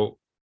so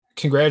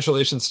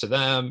congratulations to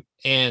them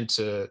and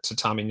to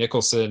Tommy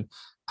Nicholson.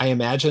 I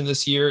imagine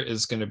this year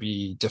is going to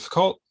be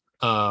difficult.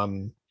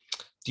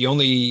 The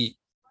only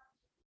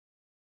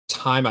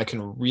time I can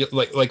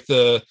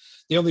the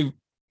only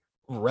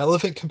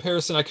relevant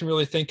comparison I can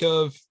really think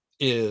of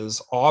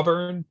is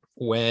Auburn,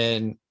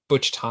 when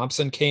Butch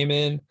Thompson came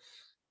in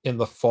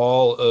the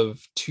fall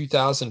of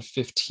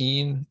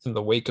 2015 in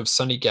the wake of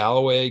Sonny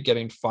Galloway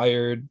getting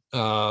fired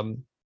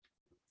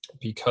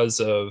because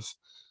of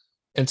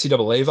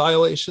NCAA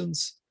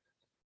violations.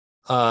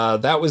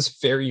 That was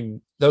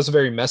a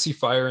very messy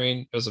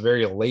firing. It was a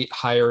very late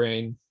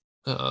hiring.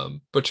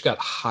 Butch got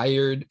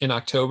hired in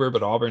October,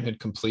 but Auburn had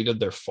completed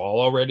their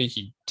fall already.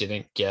 He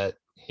didn't get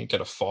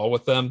a fall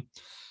with them.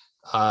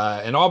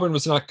 And Auburn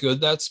was not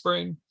good that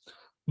spring,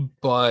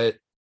 but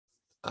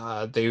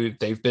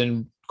they've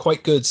been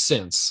quite good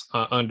since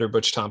under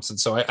Butch Thompson.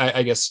 So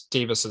I guess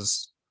Davis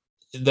is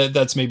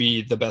that's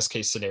maybe the best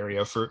case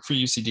scenario for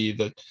UCD,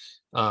 that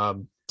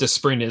the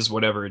spring is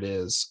whatever it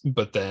is,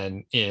 but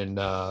then in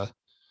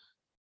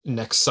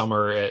next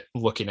summer,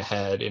 looking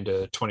ahead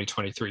into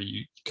 2023,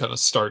 you kind of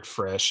start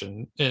fresh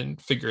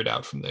and figure it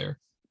out from there.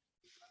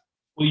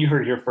 Well, you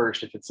heard it here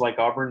first. If it's like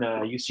Auburn,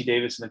 UC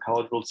Davis in the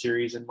College World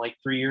Series in like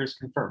 3 years,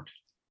 confirmed.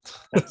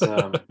 That's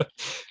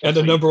and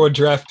a number one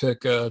draft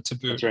pick to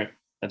boot.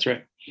 That's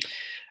right.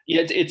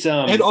 Yeah, it's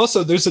and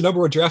also there's a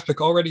number one draft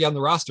pick already on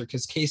the roster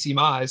because Casey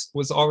Mize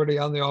was already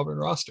on the Auburn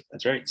roster.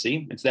 That's right.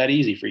 See, it's that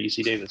easy for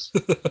UC Davis.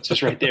 It's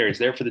just right there. It's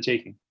there for the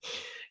taking.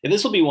 And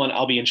this will be one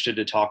I'll be interested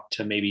to talk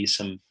to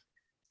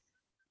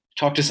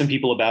some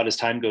people about as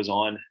time goes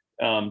on.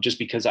 Just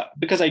because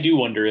I do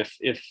wonder if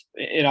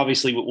and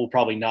obviously we'll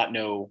probably not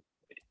know,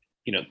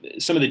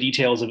 some of the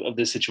details of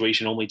this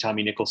situation. Only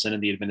Tommy Nicholson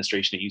and the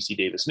administration at UC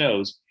Davis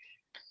knows.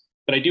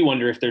 But I do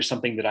wonder if there's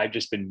something that I've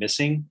just been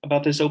missing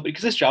about this opening,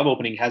 because this job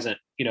opening hasn't,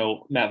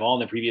 Matt Vaughn,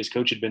 the previous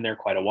coach, had been there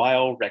quite a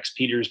while. Rex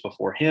Peters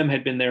before him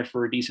had been there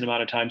for a decent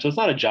amount of time. So it's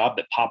not a job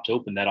that popped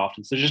open that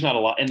often. So there's just not a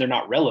lot, and they're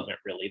not relevant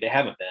really. They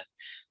haven't been.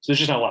 So there's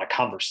just not a lot of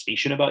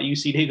conversation about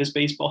UC Davis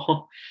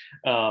baseball.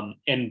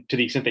 And to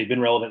the extent they've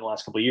been relevant in the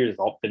last couple of years, it's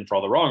all been for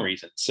all the wrong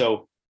reasons.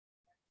 So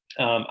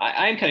I'm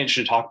kind of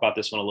interested to talk about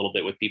this one a little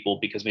bit with people,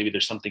 because maybe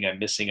there's something I'm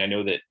missing. I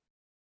know that,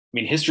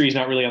 history is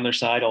not really on their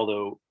side,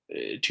 although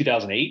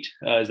 2008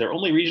 is their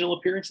only regional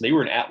appearance. And they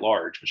were an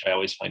at-large, which I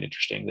always find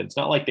interesting. That it's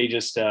not like they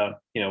just,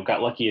 got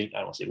lucky. I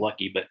don't want to say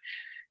lucky, but,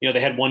 they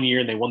had 1 year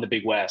and they won the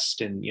Big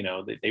West, and,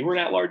 they were an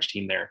at-large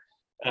team there.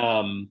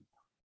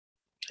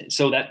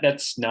 So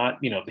that's not,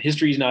 the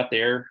history is not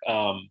there.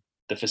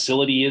 The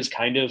facility is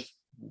kind of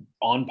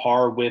on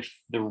par with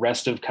the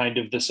rest of kind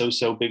of the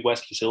so-so Big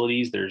West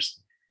facilities. There's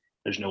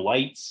no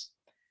lights.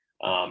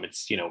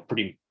 It's,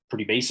 pretty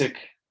basic.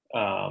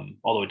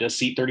 Although it does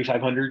seat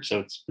 3,500, so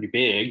it's pretty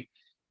big.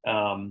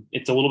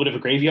 It's a little bit of a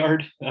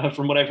graveyard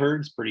from what I've heard.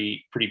 It's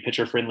pretty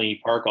pitcher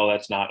friendly park. All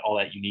that's not all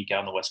that unique out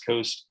on the West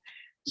Coast.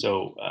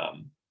 So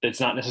it's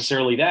not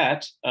necessarily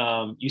that.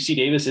 UC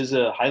Davis is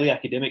a highly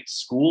academic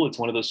school. It's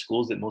one of those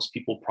schools that most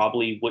people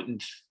probably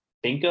wouldn't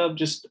think of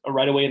just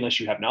right away unless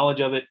you have knowledge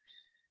of it,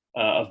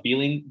 of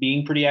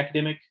being pretty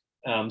academic.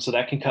 So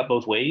that can cut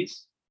both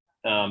ways.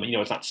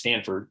 It's not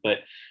Stanford, but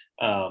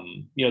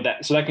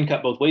that can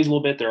cut both ways a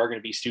little bit. There are going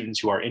to be students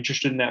who are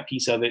interested in that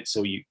piece of it.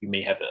 So you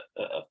may have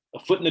a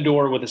foot in the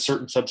door with a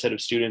certain subset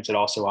of students. It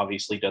also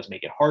obviously does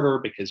make it harder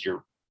because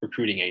you're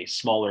recruiting a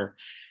smaller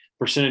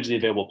percentage of the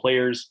available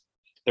players.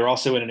 They're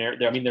also in an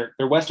area,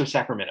 they're west of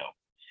Sacramento.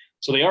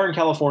 So they are in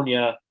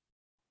California,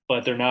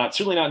 but they're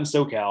certainly not in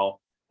SoCal.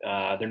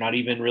 They're not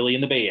even really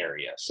in the Bay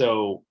Area.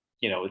 So,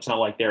 it's not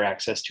like their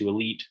access to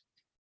elite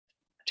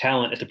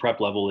talent at the prep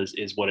level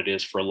is what it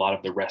is for a lot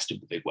of the rest of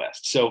the Big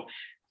West. So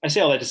I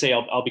say all that to say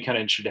I'll be kind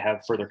of interested to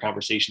have further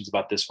conversations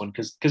about this one,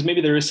 because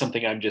maybe there is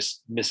something I'm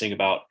just missing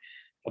about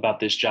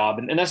this job.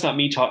 And that's not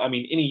me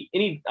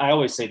talking. I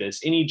always say this,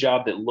 any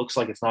job that looks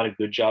like it's not a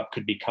good job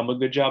could become a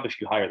good job if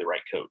you hire the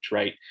right coach,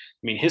 right?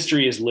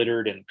 History is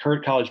littered, and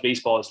current college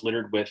baseball is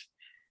littered with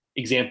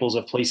examples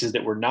of places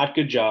that were not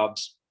good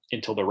jobs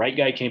until the right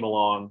guy came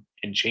along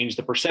and changed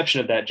the perception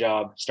of that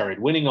job, started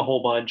winning a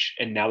whole bunch,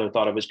 and now they're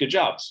thought of as good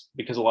jobs,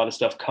 because a lot of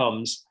stuff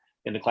comes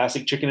in the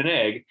classic chicken and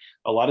egg.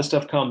 A lot of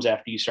stuff comes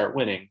after you start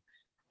winning.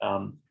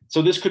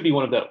 So this could be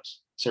one of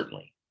those,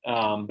 certainly.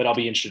 But I'll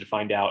be interested to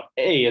find out,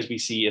 A, as we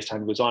see as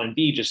time goes on, and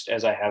B, just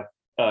as I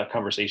have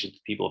conversations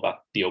with people about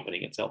the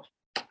opening itself.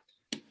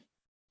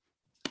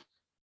 All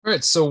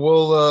right, so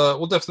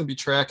we'll definitely be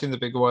tracking the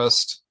Big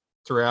West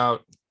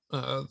throughout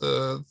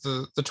the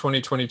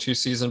 2022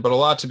 season, but a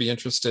lot to be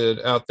interested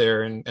out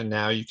there, and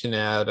now you can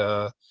add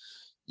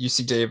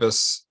UC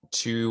Davis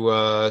to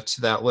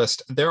that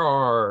list. There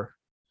are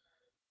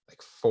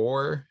like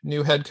 4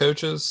 new head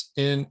coaches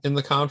in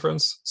the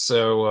conference,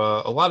 so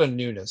a lot of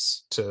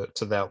newness to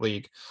that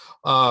league.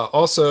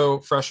 Also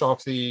fresh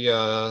off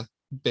the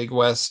Big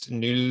West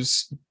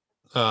news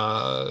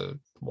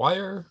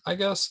wire, I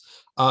guess,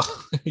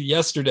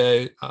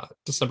 yesterday,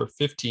 December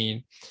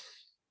 15,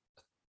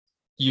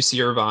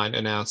 UC Irvine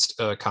announced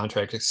a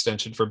contract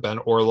extension for Ben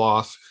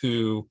Orloff,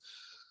 who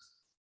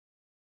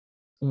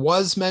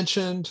was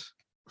mentioned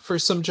for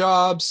some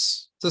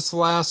jobs this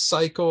last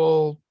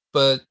cycle,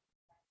 but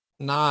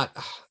nothing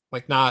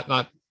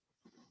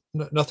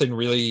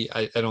really,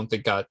 I don't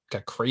think got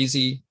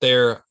crazy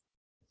there,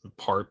 in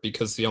part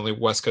because the only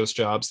West Coast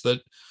jobs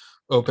that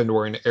opened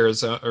were in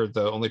Arizona, or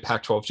the only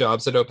Pac-12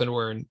 jobs that opened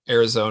were in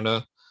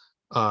Arizona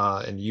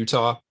and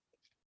Utah,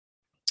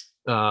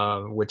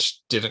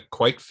 which didn't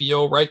quite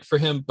feel right for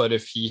him. But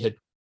if he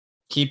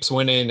keeps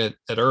winning at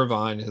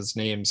Irvine, his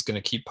name's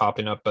going to keep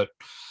popping up. But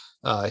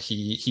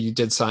he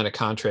did sign a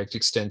contract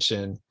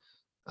extension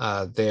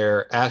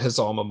there at his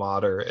alma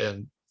mater,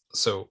 and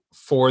so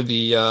for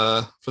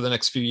the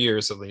next few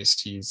years at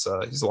least, he's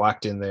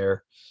locked in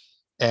there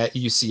at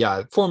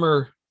UCI.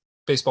 Former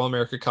Baseball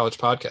America College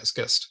podcast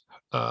guest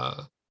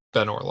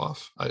Ben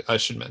Orloff, I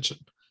should mention.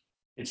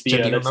 Do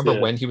you remember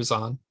when he was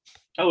on?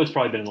 Oh, it's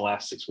probably been in the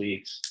last 6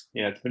 weeks.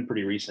 Yeah, it's been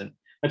pretty recent.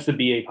 That's the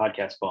BA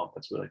podcast bump.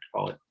 That's what I like to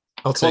call it.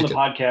 I'll Come on take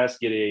the it. podcast,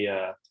 get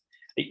a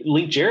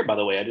Link Jarrett, by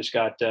the way. I just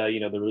got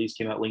the release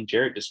came out. Link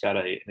Jarrett just got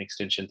an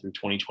extension through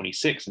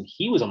 2026, and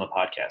he was on the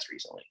podcast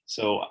recently.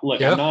 So look,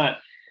 Yeah. I'm not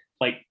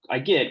like, I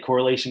get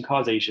correlation,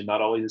 causation,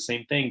 not always the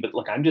same thing, but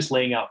look, I'm just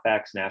laying out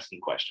facts and asking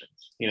questions.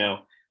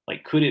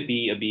 Like, could it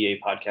be a BA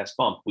podcast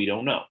bump? We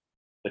don't know,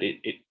 but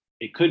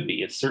it could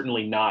be. It's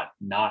certainly not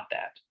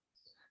that.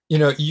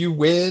 You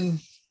win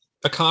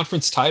a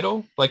conference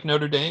title like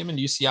Notre Dame and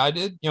UCI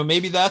did,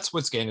 maybe that's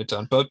what's getting it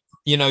done. But,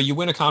 you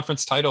win a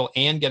conference title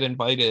and get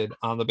invited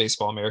on the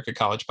Baseball America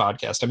College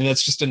podcast. I mean,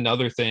 that's just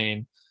another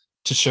thing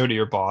to show to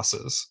your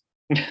bosses.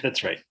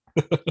 That's right.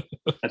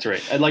 That's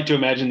right. I'd like to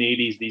imagine the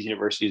 80s, these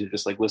universities are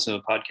just like listening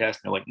to the podcast and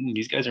they're like,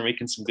 these guys are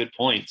making some good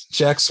points.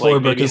 Jack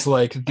Swarbrick is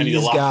like, I need to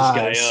these lock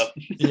guys,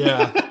 this guy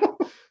up. Yeah.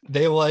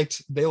 They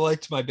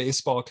liked my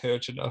baseball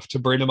coach enough to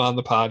bring him on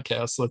the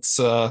podcast.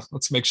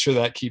 Let's make sure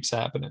that keeps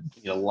happening.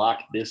 You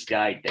lock this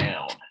guy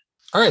down.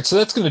 All right, so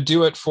that's going to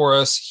do it for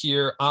us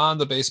here on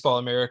the Baseball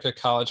America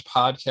College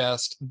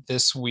podcast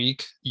this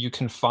week. You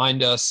can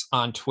find us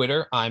on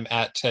Twitter. I'm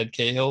at Ted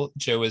Cahill.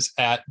 Joe is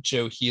at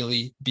Joe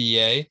Healy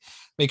BA.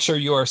 Make sure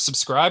you are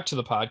subscribed to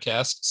the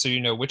podcast so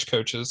you know which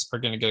coaches are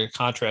going to get a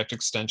contract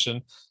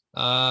extension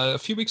a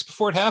few weeks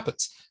before it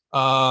happens.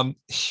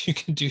 You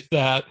can do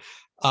that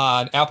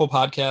on Apple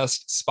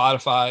Podcasts,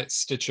 Spotify,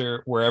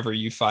 Stitcher, wherever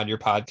you find your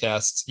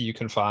podcasts. You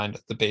can find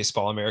the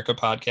Baseball America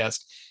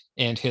podcast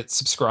and hit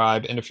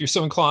subscribe. And if you're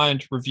so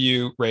inclined,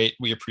 review, rate.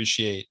 We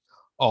appreciate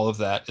all of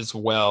that as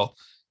well.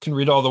 You can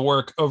read all the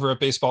work over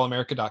at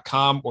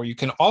baseballamerica.com, or you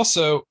can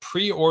also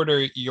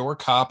pre-order your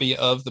copy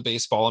of the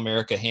Baseball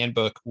America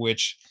Handbook,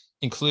 which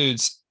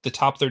includes the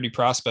top 30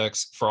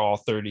 prospects for all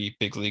 30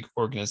 big league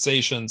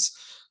organizations.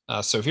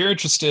 So if you're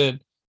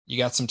interested, you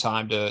got some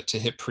time to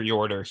hit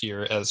pre-order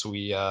here as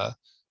we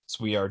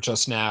are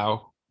just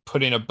now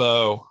putting a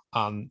bow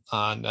on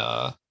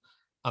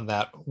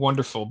that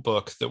wonderful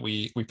book that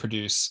we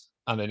produce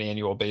on an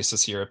annual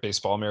basis here at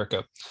Baseball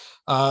America.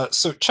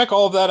 So check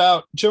all of that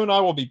out. Joe and I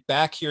will be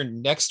back here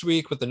next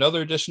week with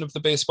another edition of the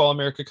Baseball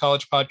America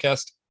College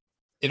podcast.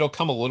 It'll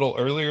come a little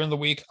earlier in the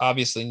week.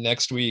 Obviously,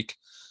 next week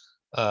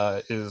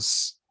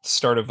is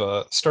start of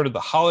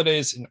the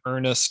holidays in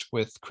earnest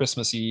with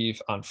Christmas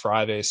Eve on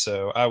Friday.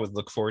 So I would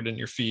look forward in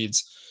your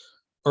feeds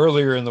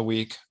earlier in the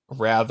week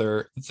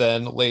rather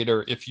than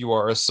later if you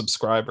are a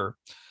subscriber.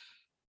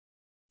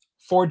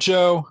 For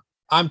Joe,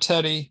 I'm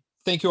Teddy.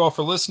 Thank you all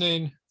for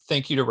listening.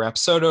 Thank you to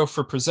Rapsodo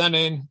for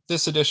presenting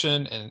this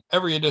edition and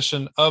every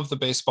edition of the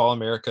Baseball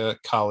America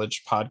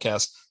College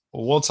podcast.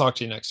 We'll talk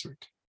to you next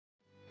week.